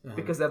chips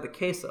because they have the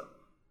queso,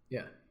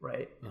 Yeah.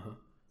 right? Uh-huh.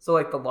 So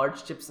like the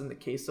large chips and the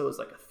queso is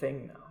like a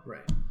thing now.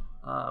 Right.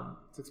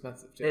 It's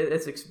expensive too.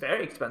 It's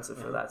very expensive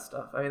for that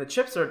stuff. I mean, the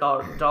chips are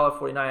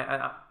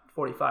 $1.49,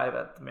 $45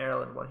 at the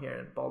Maryland one here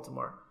in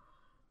Baltimore,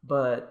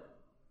 but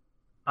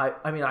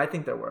I mean I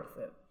think they're worth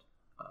it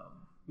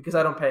because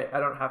I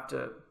don't have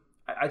to.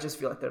 I just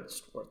feel like they're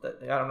just worth it.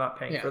 I'm not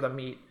paying for the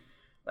meat,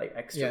 like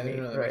extra meat.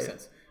 No, that right? makes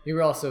sense. You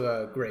were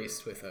also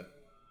graced with a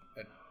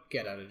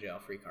get out of jail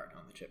free card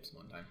on the chips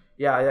one time.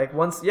 Yeah, like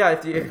once. Yeah,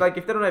 if they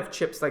don't have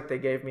chips, like they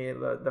gave me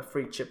the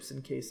free chips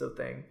and queso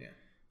thing.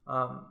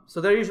 Yeah. So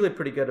they're usually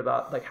pretty good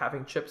about like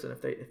having chips, and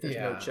if there's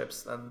no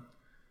chips, then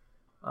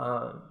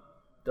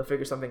they'll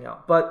figure something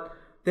out. But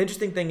the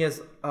interesting thing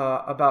is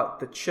about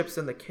the chips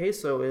and the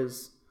queso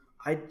is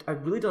I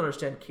really don't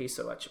understand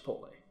queso at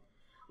Chipotle.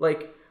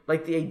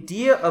 Like the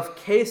idea of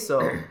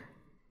queso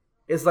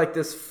is like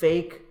this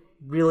fake,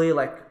 really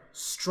like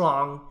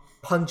strong,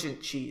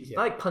 pungent cheese.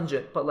 Not like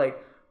pungent, but like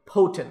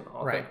potent.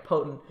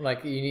 Potent.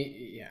 Like you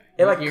need,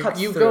 It like cuts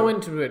you through. go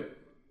into it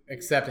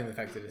accepting the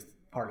fact that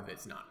part of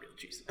it's not real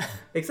cheese.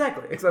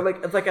 Exactly. It's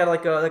like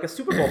at a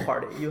Super Bowl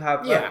party. You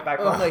have back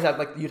home.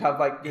 You'd have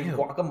like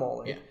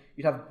guacamole. Yeah.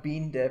 You'd have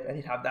bean dip, and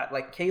you'd have that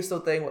like queso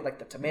thing with like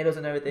the tomatoes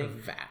and everything.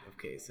 Vat of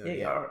queso.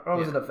 Or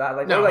was it a vat?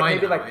 Like, No, or like I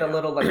maybe know, like I the know.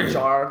 little like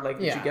jar like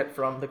that Yeah. you get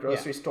from the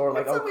grocery store.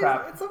 Like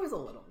crap. It's always a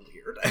little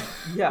weird.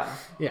 Yeah.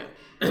 Yeah.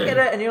 You get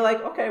it, and you're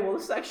like, okay, well,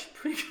 this is actually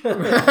pretty good.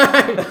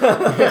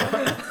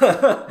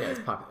 Yeah, it's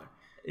popular.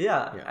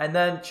 Yeah. And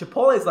then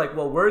Chipotle's like,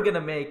 well, we're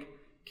gonna make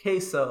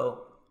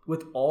queso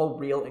with all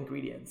real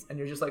ingredients, and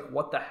you're just like,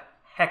 what the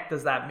heck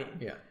does that mean?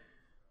 Yeah.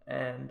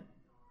 And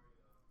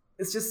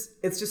it's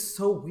just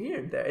so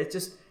weird there.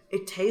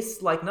 It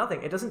tastes like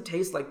nothing. It doesn't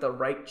taste like the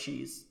right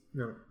cheese.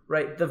 No.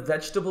 Right? The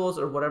vegetables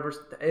or whatever's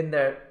in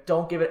there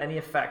don't give it any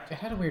effect. It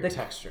had a weird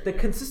texture. The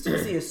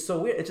consistency is so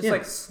weird. It's just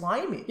like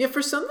slimy. Yeah,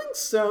 for something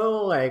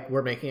so like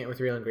we're making it with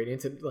real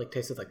ingredients, it like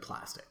tasted like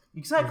plastic.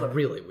 Exactly.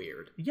 Really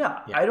weird. Yeah.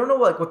 I don't know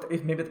like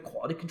if maybe the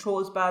quality control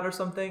is bad or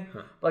something.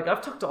 Like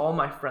I've talked to all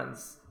my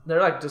friends.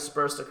 They're like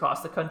dispersed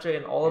across the country,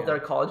 and all of their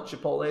college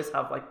Chipotles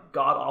have like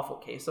god awful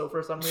queso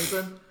for some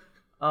reason.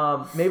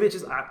 Maybe it's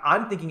just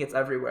I'm thinking it's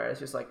everywhere. It's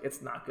just like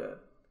it's not good.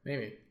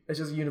 Maybe. It's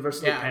just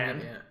universally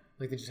panned.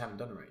 Like they just haven't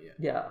done it right yet.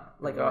 Yeah,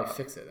 like they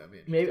fix it. That'd be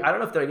maybe I don't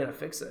know if they're gonna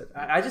fix it.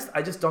 I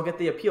just don't get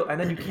the appeal. And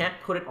then you can't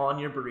put it on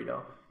your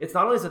burrito. It's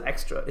not only as an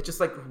extra. It just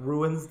like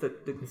ruins the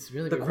It's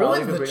really the weird.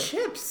 quality Ruins of the the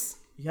burrito. chips.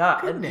 Yeah,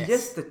 Goodness. and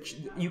yes,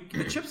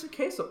 the chips and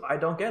queso. I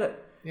don't get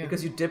it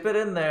because you dip it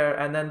in there,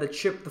 and then the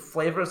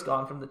flavor is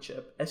gone from the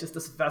chip. It's just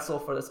this vessel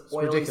for this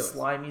oily, ridiculous.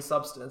 slimy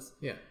substance.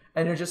 Yeah.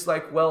 And you're just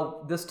like,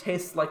 well, this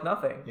tastes like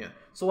nothing. Yeah.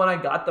 So when I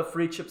got the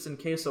free chips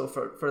and queso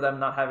for them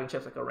not having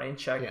chips, like a rain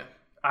check,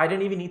 I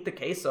didn't even eat the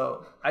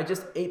queso. I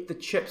just ate the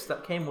chips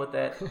that came with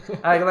it.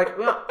 I was like,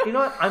 well, you know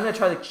what? I'm gonna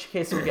try the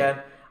queso again.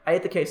 I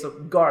ate the queso,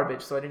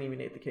 garbage. So I didn't even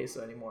eat the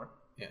queso anymore.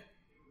 Yeah.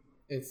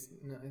 It's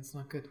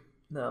not good.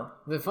 No.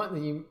 The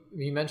fun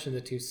you mentioned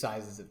the two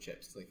sizes of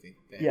chips, like the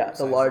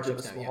the large and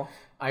the small. Yeah.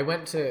 I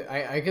went to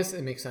I guess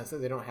it makes sense that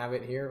they don't have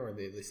it here, or at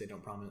least they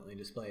don't prominently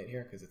display it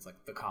here because it's like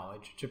the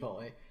college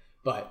Chipotle.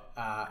 But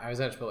I was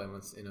at a Chipotle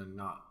once in a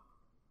not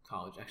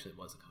college, actually it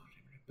was a college,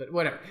 but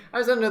whatever. I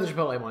was at another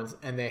Chipotle once,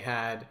 and they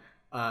had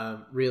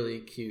really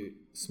cute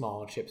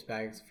small chips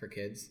bags for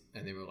kids,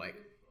 and they were like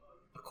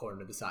a quarter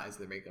of the size of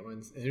the regular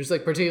ones, and they're just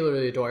like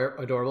particularly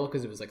adorable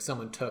because it was like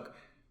someone took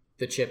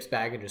the chips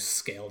bag and just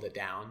scaled it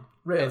down.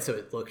 Really? And so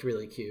it looked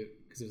really cute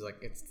because it was like,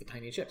 it's the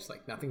tiny chips.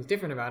 Like nothing's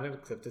different about it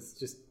except it's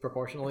just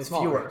proportionally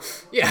smaller.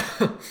 Fewer. Yeah.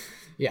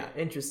 Yeah.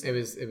 Interesting.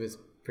 It was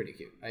pretty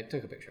cute. I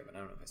took a picture of it. I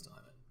don't know if I still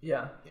have it.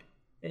 Yeah.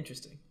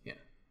 Interesting. Yeah.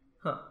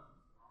 Huh.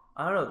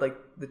 I don't know. Like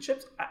the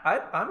chips,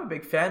 I'm a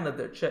big fan of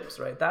their chips,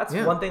 right? That's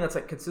one thing that's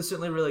like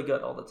consistently really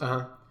good all the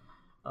time.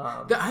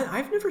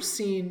 I've never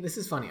seen, this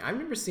is funny, I've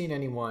never seen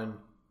anyone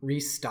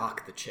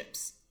restock the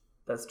chips.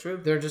 That's true.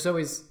 There are just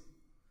always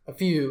a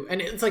few,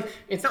 and it's like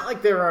it doesn't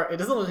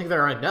look like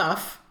there are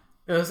enough.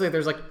 It looks like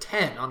there's like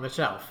 10 on the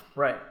shelf.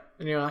 Right.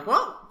 And you're like,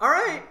 well, all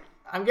right,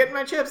 I'm getting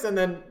my chips, and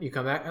then you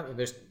come back, and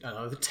there's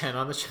another 10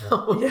 on the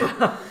shelf.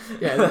 Yeah.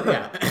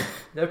 yeah.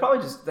 They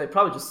probably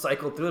just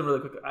cycle through them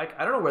really quick. I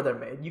don't know where they're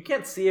made. You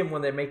can't see them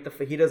when they make the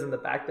fajitas in the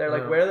back there.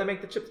 Like, where do they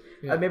make the chips?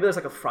 Yeah. Maybe there's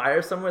like a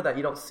fryer somewhere that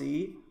you don't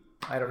see.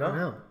 I don't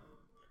know.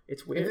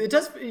 It's weird. It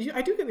does.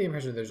 I do get the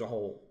impression that there's a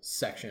whole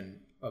section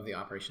of the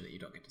operation that you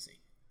don't get to see.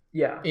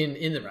 Yeah.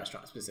 In the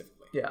restaurant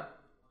specifically. Yeah.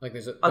 Like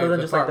there's other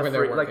than just like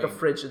the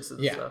fridges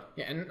and stuff.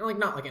 Yeah, and like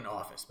not like an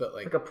office, but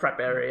like a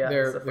prep area.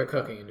 They're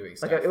cooking and doing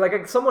stuff.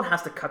 Like someone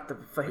has to cut the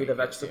fajita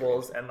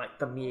vegetables and like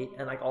the meat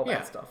and like all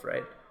that stuff,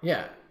 right?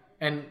 Yeah,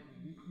 and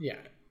yeah.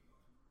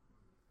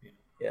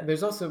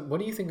 There's also, what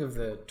do you think of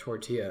the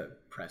tortilla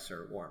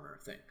presser warmer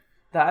thing?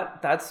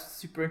 That's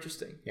super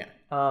interesting. Yeah.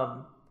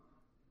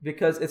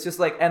 Because it's just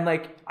like, and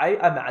like I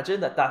imagine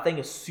that thing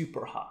is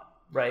super hot,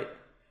 right?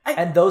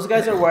 And those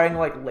guys are wearing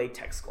like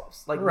latex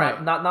gloves, like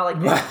not like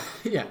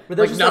yeah, but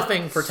they're like just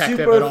nothing like protective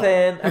super at all.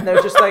 thin, and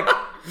they're just like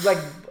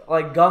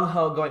gung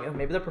ho going.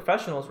 Maybe they're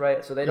professionals,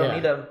 right? So they don't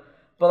need them.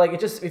 But like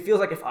it feels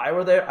like if I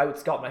were there, I would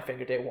scalp my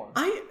finger day one.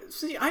 And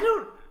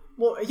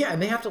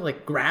they have to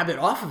like grab it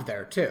off of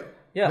there too.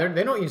 Yeah,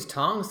 they don't use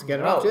tongs to get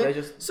it off.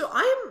 So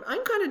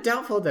I'm kind of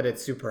doubtful that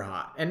it's super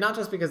hot, and not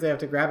just because they have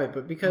to grab it,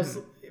 but because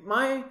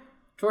my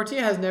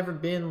tortilla has never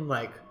been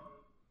like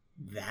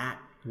that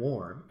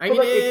warm. I mean,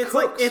 it's cooks,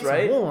 like it's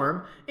right?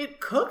 warm. It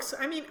cooks.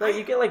 I mean, like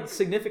you get like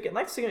significant,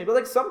 but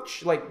like some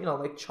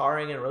like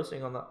charring and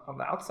roasting on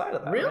the outside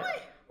of that. Really?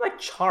 Right? Like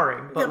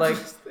charring, but like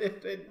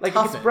it like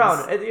it's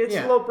brown. It's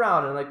a little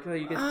brown, and like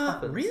you get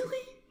tuffens.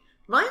 Really?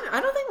 Mine, I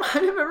don't think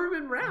mine have ever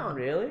been brown.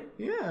 Really?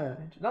 Yeah.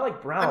 Not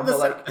like brown, but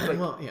like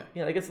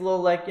like it's a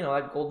little like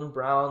like golden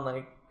brown,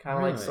 like kind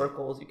of like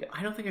circles. You get.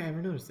 I don't think I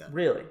ever noticed that.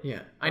 Really?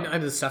 Yeah. I know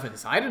the stuff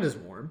inside it is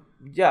warm.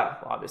 Yeah,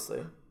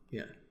 obviously.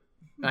 Yeah.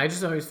 I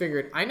just always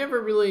figured I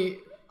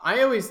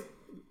always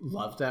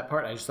loved that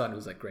part. I just thought it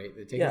was like great.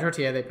 They take a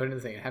tortilla, they put it in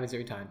the thing. It happens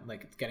every time.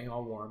 Like it's getting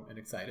all warm and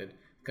excited.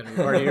 It's gonna be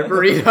part of your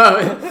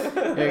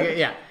burrito.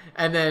 Yeah.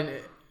 And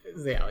then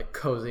like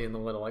cozy in the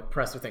little like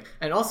presser thing.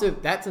 And also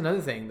that's another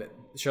thing that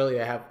surely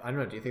they have. I don't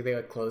know. Do you think they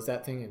would close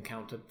that thing and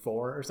count to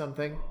 4 or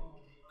something?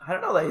 I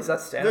don't know. Like, is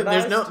that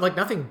standardized? There's no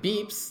nothing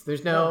beeps.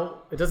 There's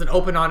no. It doesn't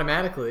open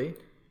automatically.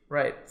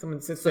 Right.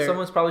 Someone sits there.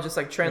 Someone's probably just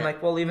like trained,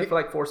 like, we'll leave it for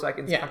like 4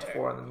 seconds, count to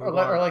 4, and then move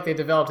on. Or like they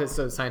developed it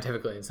so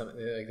scientifically, and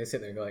like they sit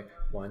there and go like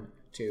 1,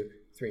 2,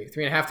 3,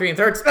 3.5, 3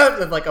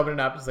 1/3, and like open it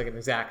up. It's like an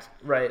exact.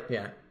 Right.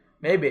 Yeah.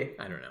 Maybe.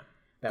 I don't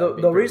know.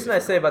 The reason I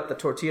say about the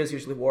tortilla is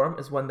usually warm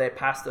is when they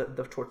pass the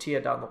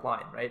tortilla down the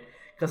line, right?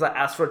 Because I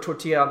asked for a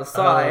tortilla on the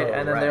side,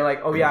 and then they're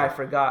like, "Oh yeah, I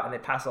forgot," and they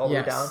pass it all the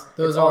way down.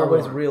 Those are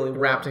always warm. really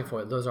warm. Wrapped in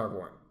foil. Those are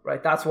warm.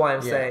 Right. That's why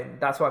I'm saying.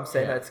 That's why I'm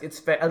saying that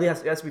it's at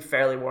least it has to be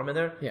fairly warm in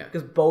there. Yeah.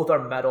 Because both are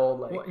metal.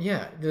 Like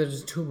there's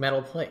just 2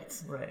 metal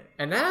plates. Right.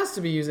 And that has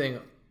to be using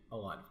a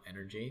lot of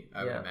energy,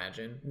 I would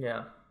imagine.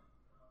 Yeah.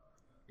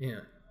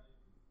 Yeah.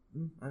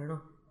 I don't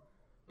know.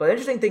 But the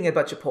interesting thing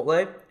about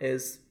Chipotle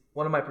is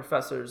one of my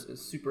professors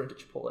is super into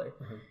Chipotle.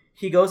 Mm-hmm.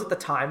 He goes at the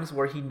times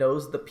where he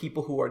knows the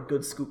people who are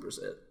good scoopers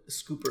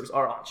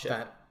are on shift.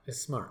 That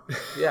is smart.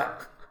 Yeah.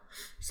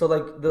 So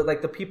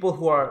the people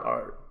who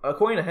are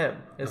according to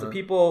him is the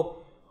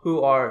people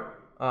who are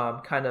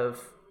kind of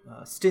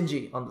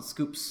stingy on the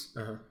scoops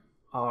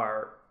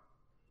are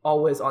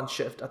always on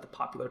shift at the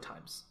popular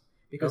times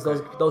because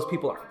those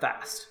people are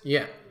fast.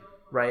 Yeah.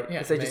 Right.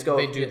 Yeah. They just go.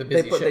 They do the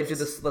busy shifts. They do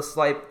the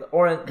slight the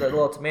orange, the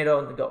little tomato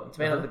and the go, and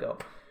tomato and the go.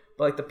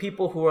 But like the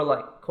people who are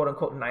like quote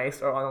unquote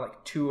nice are on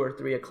like 2 or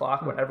 3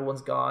 o'clock when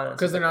everyone's gone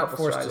because they're not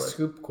forced to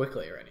scoop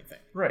quickly or anything.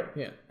 Right.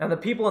 Yeah. And the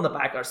people in the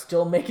back are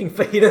still making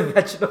fajita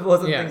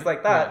vegetables and things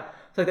like that. Yeah.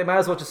 So like they might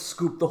as well just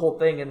scoop the whole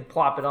thing and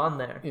plop it on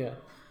there. Yeah.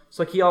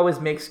 So like he always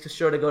makes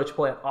sure to go to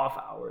Chipotle at off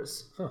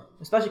hours,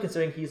 especially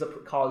considering he's a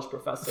college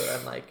professor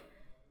and like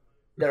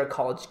there are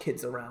college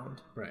kids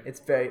around. Right. It's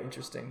very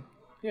interesting.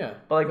 Yeah.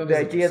 But like the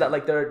idea that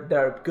like there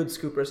are good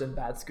scoopers and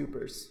bad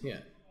scoopers. Yeah.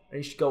 And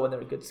you should go when there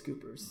are good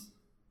scoopers.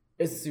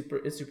 It's super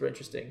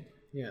interesting.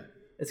 Yeah.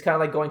 It's kind of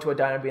like going to a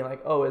diner and being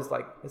like, oh, is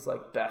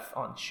like Beth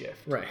on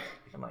shift, right?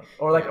 And like,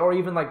 or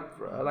even like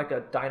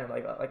a diner,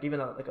 like even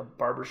like a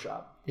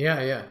barbershop.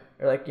 Yeah.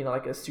 Or like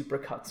like a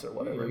Supercuts or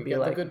whatever. Yeah, you be get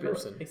like the good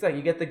person. Exactly,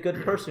 you get the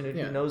good person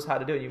who knows how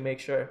to do it. You make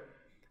sure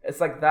it's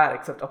like that,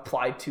 except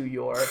applied to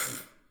your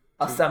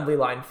assembly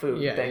line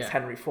food. Thanks,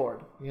 Henry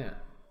Ford. Yeah,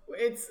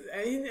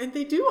 and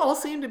they do all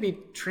seem to be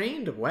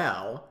trained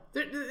well.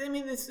 I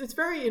mean, it's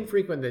very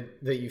infrequent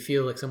that you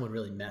feel like someone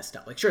really messed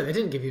up. Like, sure, they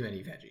didn't give you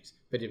many veggies,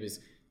 but it was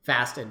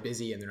fast and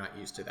busy, and they're not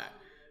used to that.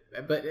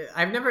 But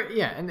I've never,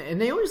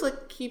 and they always like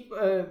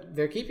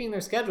they're keeping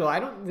their schedule.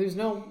 There's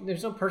no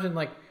person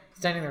like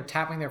standing there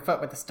tapping their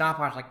foot with the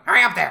stopwatch, like,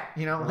 hurry up there,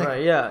 like,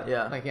 right?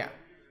 Yeah.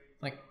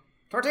 Like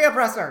tortilla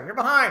presser, you're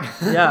behind.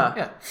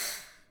 Yeah.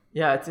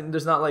 Yeah.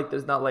 There's not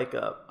like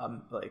a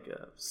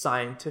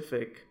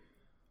scientific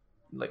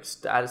like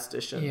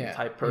statistician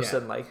type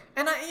person. Like,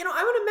 and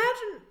I would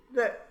imagine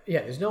that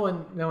there's no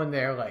one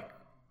there like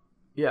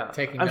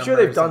taking. I'm sure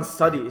they've done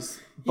studies,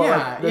 but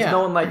like, there's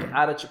no one like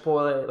at a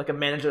Chipotle, like a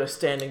manager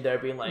standing there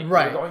being like,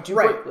 "You're going too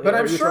quickly." But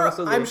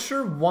I'm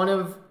sure one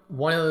of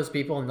those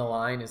people in the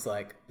line is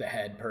like the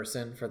head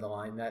person for the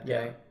line that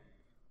day,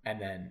 and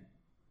then.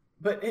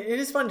 But it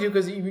is fun too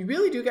because you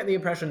really do get the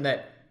impression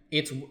that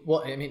it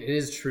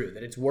is true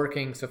that it's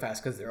working so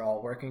fast because they're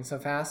all working so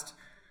fast.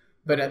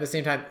 But at the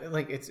same time,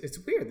 like it's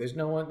weird. There's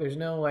no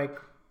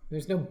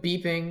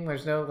beeping.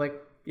 There's no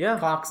like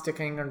clock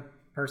ticking or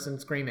person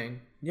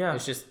screaming. Yeah,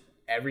 it's just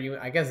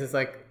I guess it's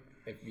like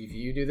if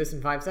you do this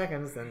in 5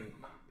 seconds, then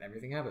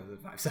everything happens in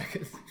 5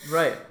 seconds.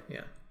 Right.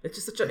 Yeah. It's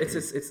just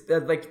it's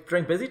like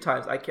during busy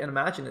times. I can't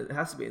imagine it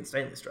has to be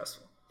insanely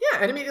stressful.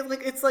 Yeah, and I mean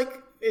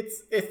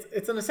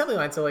it's an assembly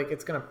line, so like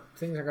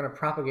things are gonna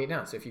propagate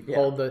down. So if you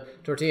hold the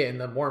tortilla in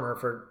the warmer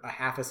for a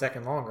half a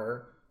second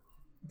longer,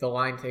 the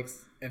line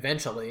takes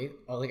eventually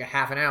like a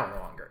half an hour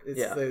longer.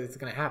 It's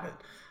gonna happen.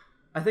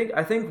 I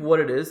think what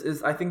it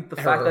is I think the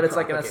fact that it's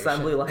like an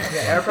assembly line.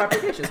 Yeah, air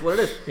propagation is what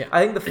it is. Yeah.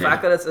 I think the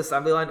fact that it's an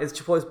assembly line is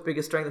Chipotle's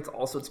biggest strength. It's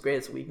also its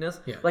greatest weakness.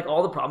 Yeah. Like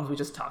all the problems we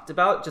just talked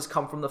about just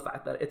come from the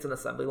fact that it's an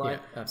assembly line.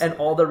 Yeah, and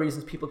all the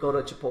reasons people go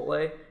to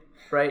Chipotle,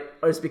 right,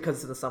 is because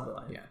it's an assembly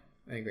line. Yeah,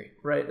 I agree.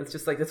 Right? It's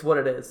just like that's what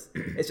it is.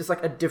 It's just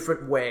like a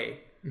different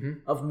way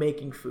of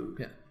making food.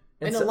 Yeah.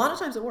 And so, a lot of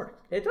times it works.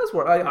 It does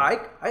work.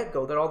 I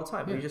go there all the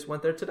time. Yeah. We just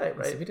went there today,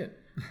 right? Yes, we did.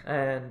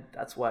 And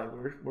that's why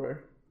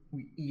we're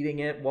eating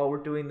it while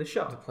we're doing the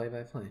show. The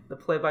play-by-play. The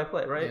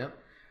play-by-play, right? Yeah.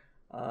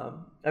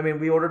 I mean,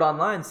 we ordered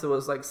online, so it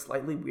was like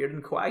slightly weird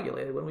and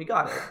coagulated when we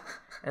got it,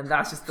 and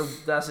that's just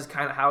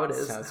kind of how it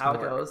is, how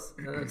it goes,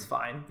 and it's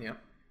fine. Yeah.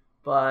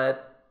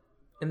 But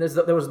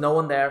there was no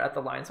one there at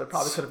the line, so I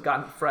probably could have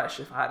gotten it fresh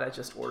if I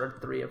just ordered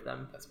 3 of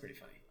them. That's pretty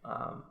funny.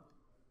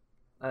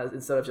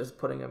 Instead of just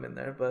putting them in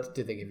there, but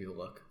did they give you a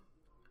look?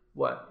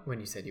 What? When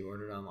you said you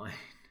ordered online?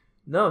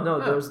 No.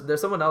 Oh.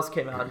 There's someone else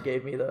came out and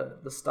gave me the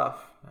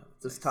stuff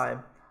this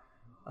time.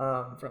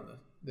 From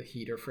the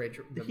heater fridge.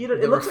 The heater.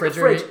 It looks like a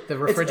fridge. The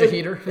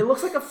refrigerator heater. It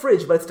looks like a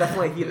fridge, but it's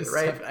definitely a heater,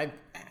 right?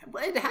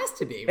 It has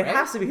to be. Right? It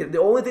has to be.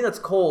 The only thing that's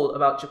cold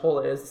about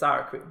Chipotle is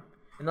sour cream,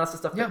 and that's the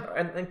stuff. Yeah.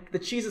 And the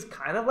cheese is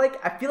kind of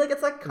like I feel like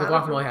it's like the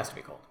guacamole has to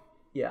be cold.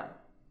 Yeah,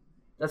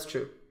 that's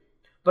true.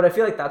 But I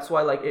feel like that's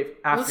why, like, if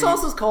after the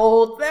sauce is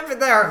cold,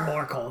 there are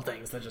more cold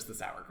things than just the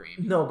sour cream.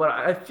 No, but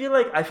I feel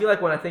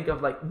like when I think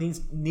of like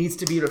needs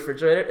to be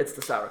refrigerated, it's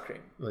the sour cream.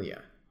 Well, yeah,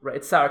 right.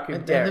 It's sour cream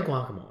and the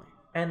guacamole.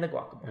 And the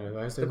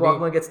guacamole. The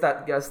guacamole gets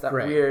that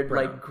weird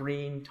like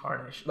green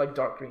tarnish, like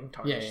dark green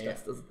tarnish. Yeah.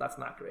 That's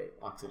not great.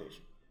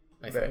 Oxidation.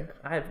 I think.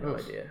 I have no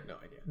idea. No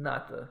idea.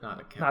 Not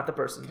the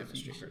person.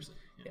 Chemistry person.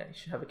 Yeah, you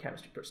should have a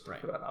chemistry person to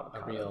put out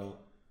avocado. A real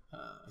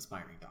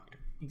aspiring doctor.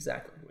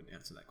 Exactly. I wouldn't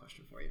answer that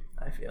question for you.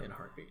 I feel in a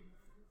heartbeat.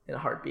 In a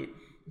heartbeat.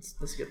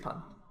 That's a good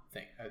pun.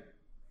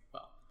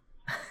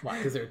 Why?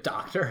 Because they're a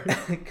doctor.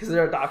 Because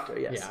they're a doctor.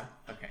 Yes. Yeah.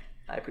 Okay.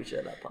 I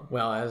appreciate that pun.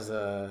 Well, as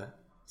a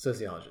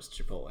sociologist,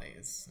 Chipotle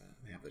is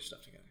they have their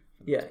stuff together.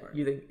 Yeah.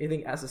 You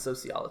think as a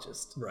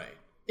sociologist, right?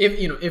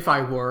 If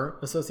I were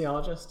a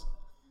sociologist,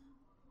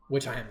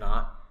 which I am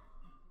not.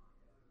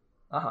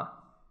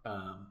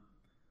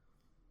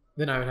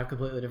 Then I would have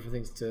completely different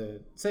things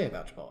to say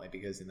about Chipotle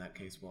because in that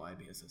case, I'd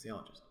be a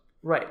sociologist.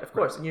 Right, of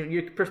course. And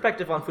your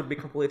perspective on food would be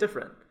completely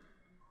different.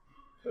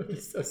 It would be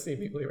so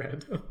seemingly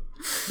random.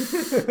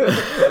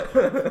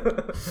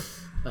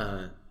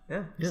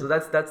 Yeah. So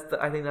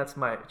I think that's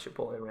my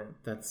Chipotle rant.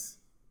 That's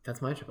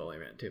my Chipotle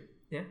rant too.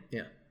 Yeah.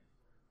 Yeah.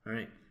 All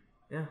right.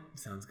 Yeah.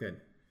 Sounds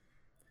good.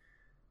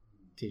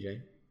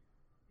 TJ.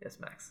 Yes,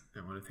 Max.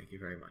 I want to thank you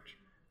very much.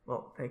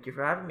 Well, thank you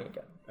for having me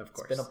again. Of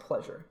course. It's been a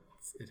pleasure.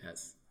 It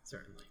has,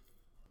 certainly.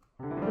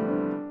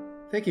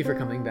 Thank you for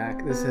coming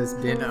back. This has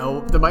been...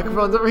 the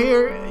microphone's over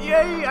here.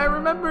 Yay, I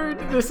remembered.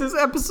 This has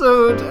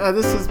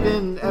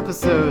been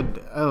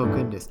episode,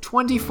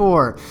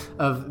 24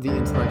 of The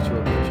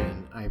Intellectual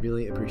Kitchen. I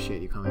really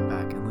appreciate you coming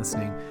back and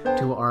listening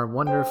to our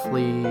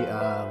wonderfully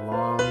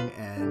long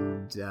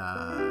and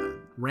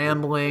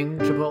rambling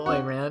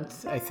Chipotle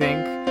rant, I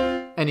think.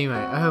 Anyway,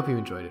 I hope you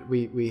enjoyed it.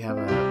 We have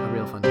a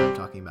real fun time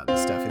talking about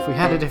this stuff. If we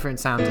had a different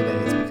sound today,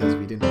 it's because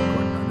we didn't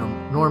record in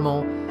our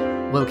normal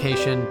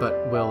location,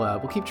 but we'll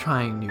keep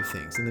trying new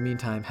things. In the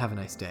meantime, have a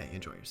nice day.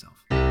 Enjoy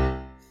yourself.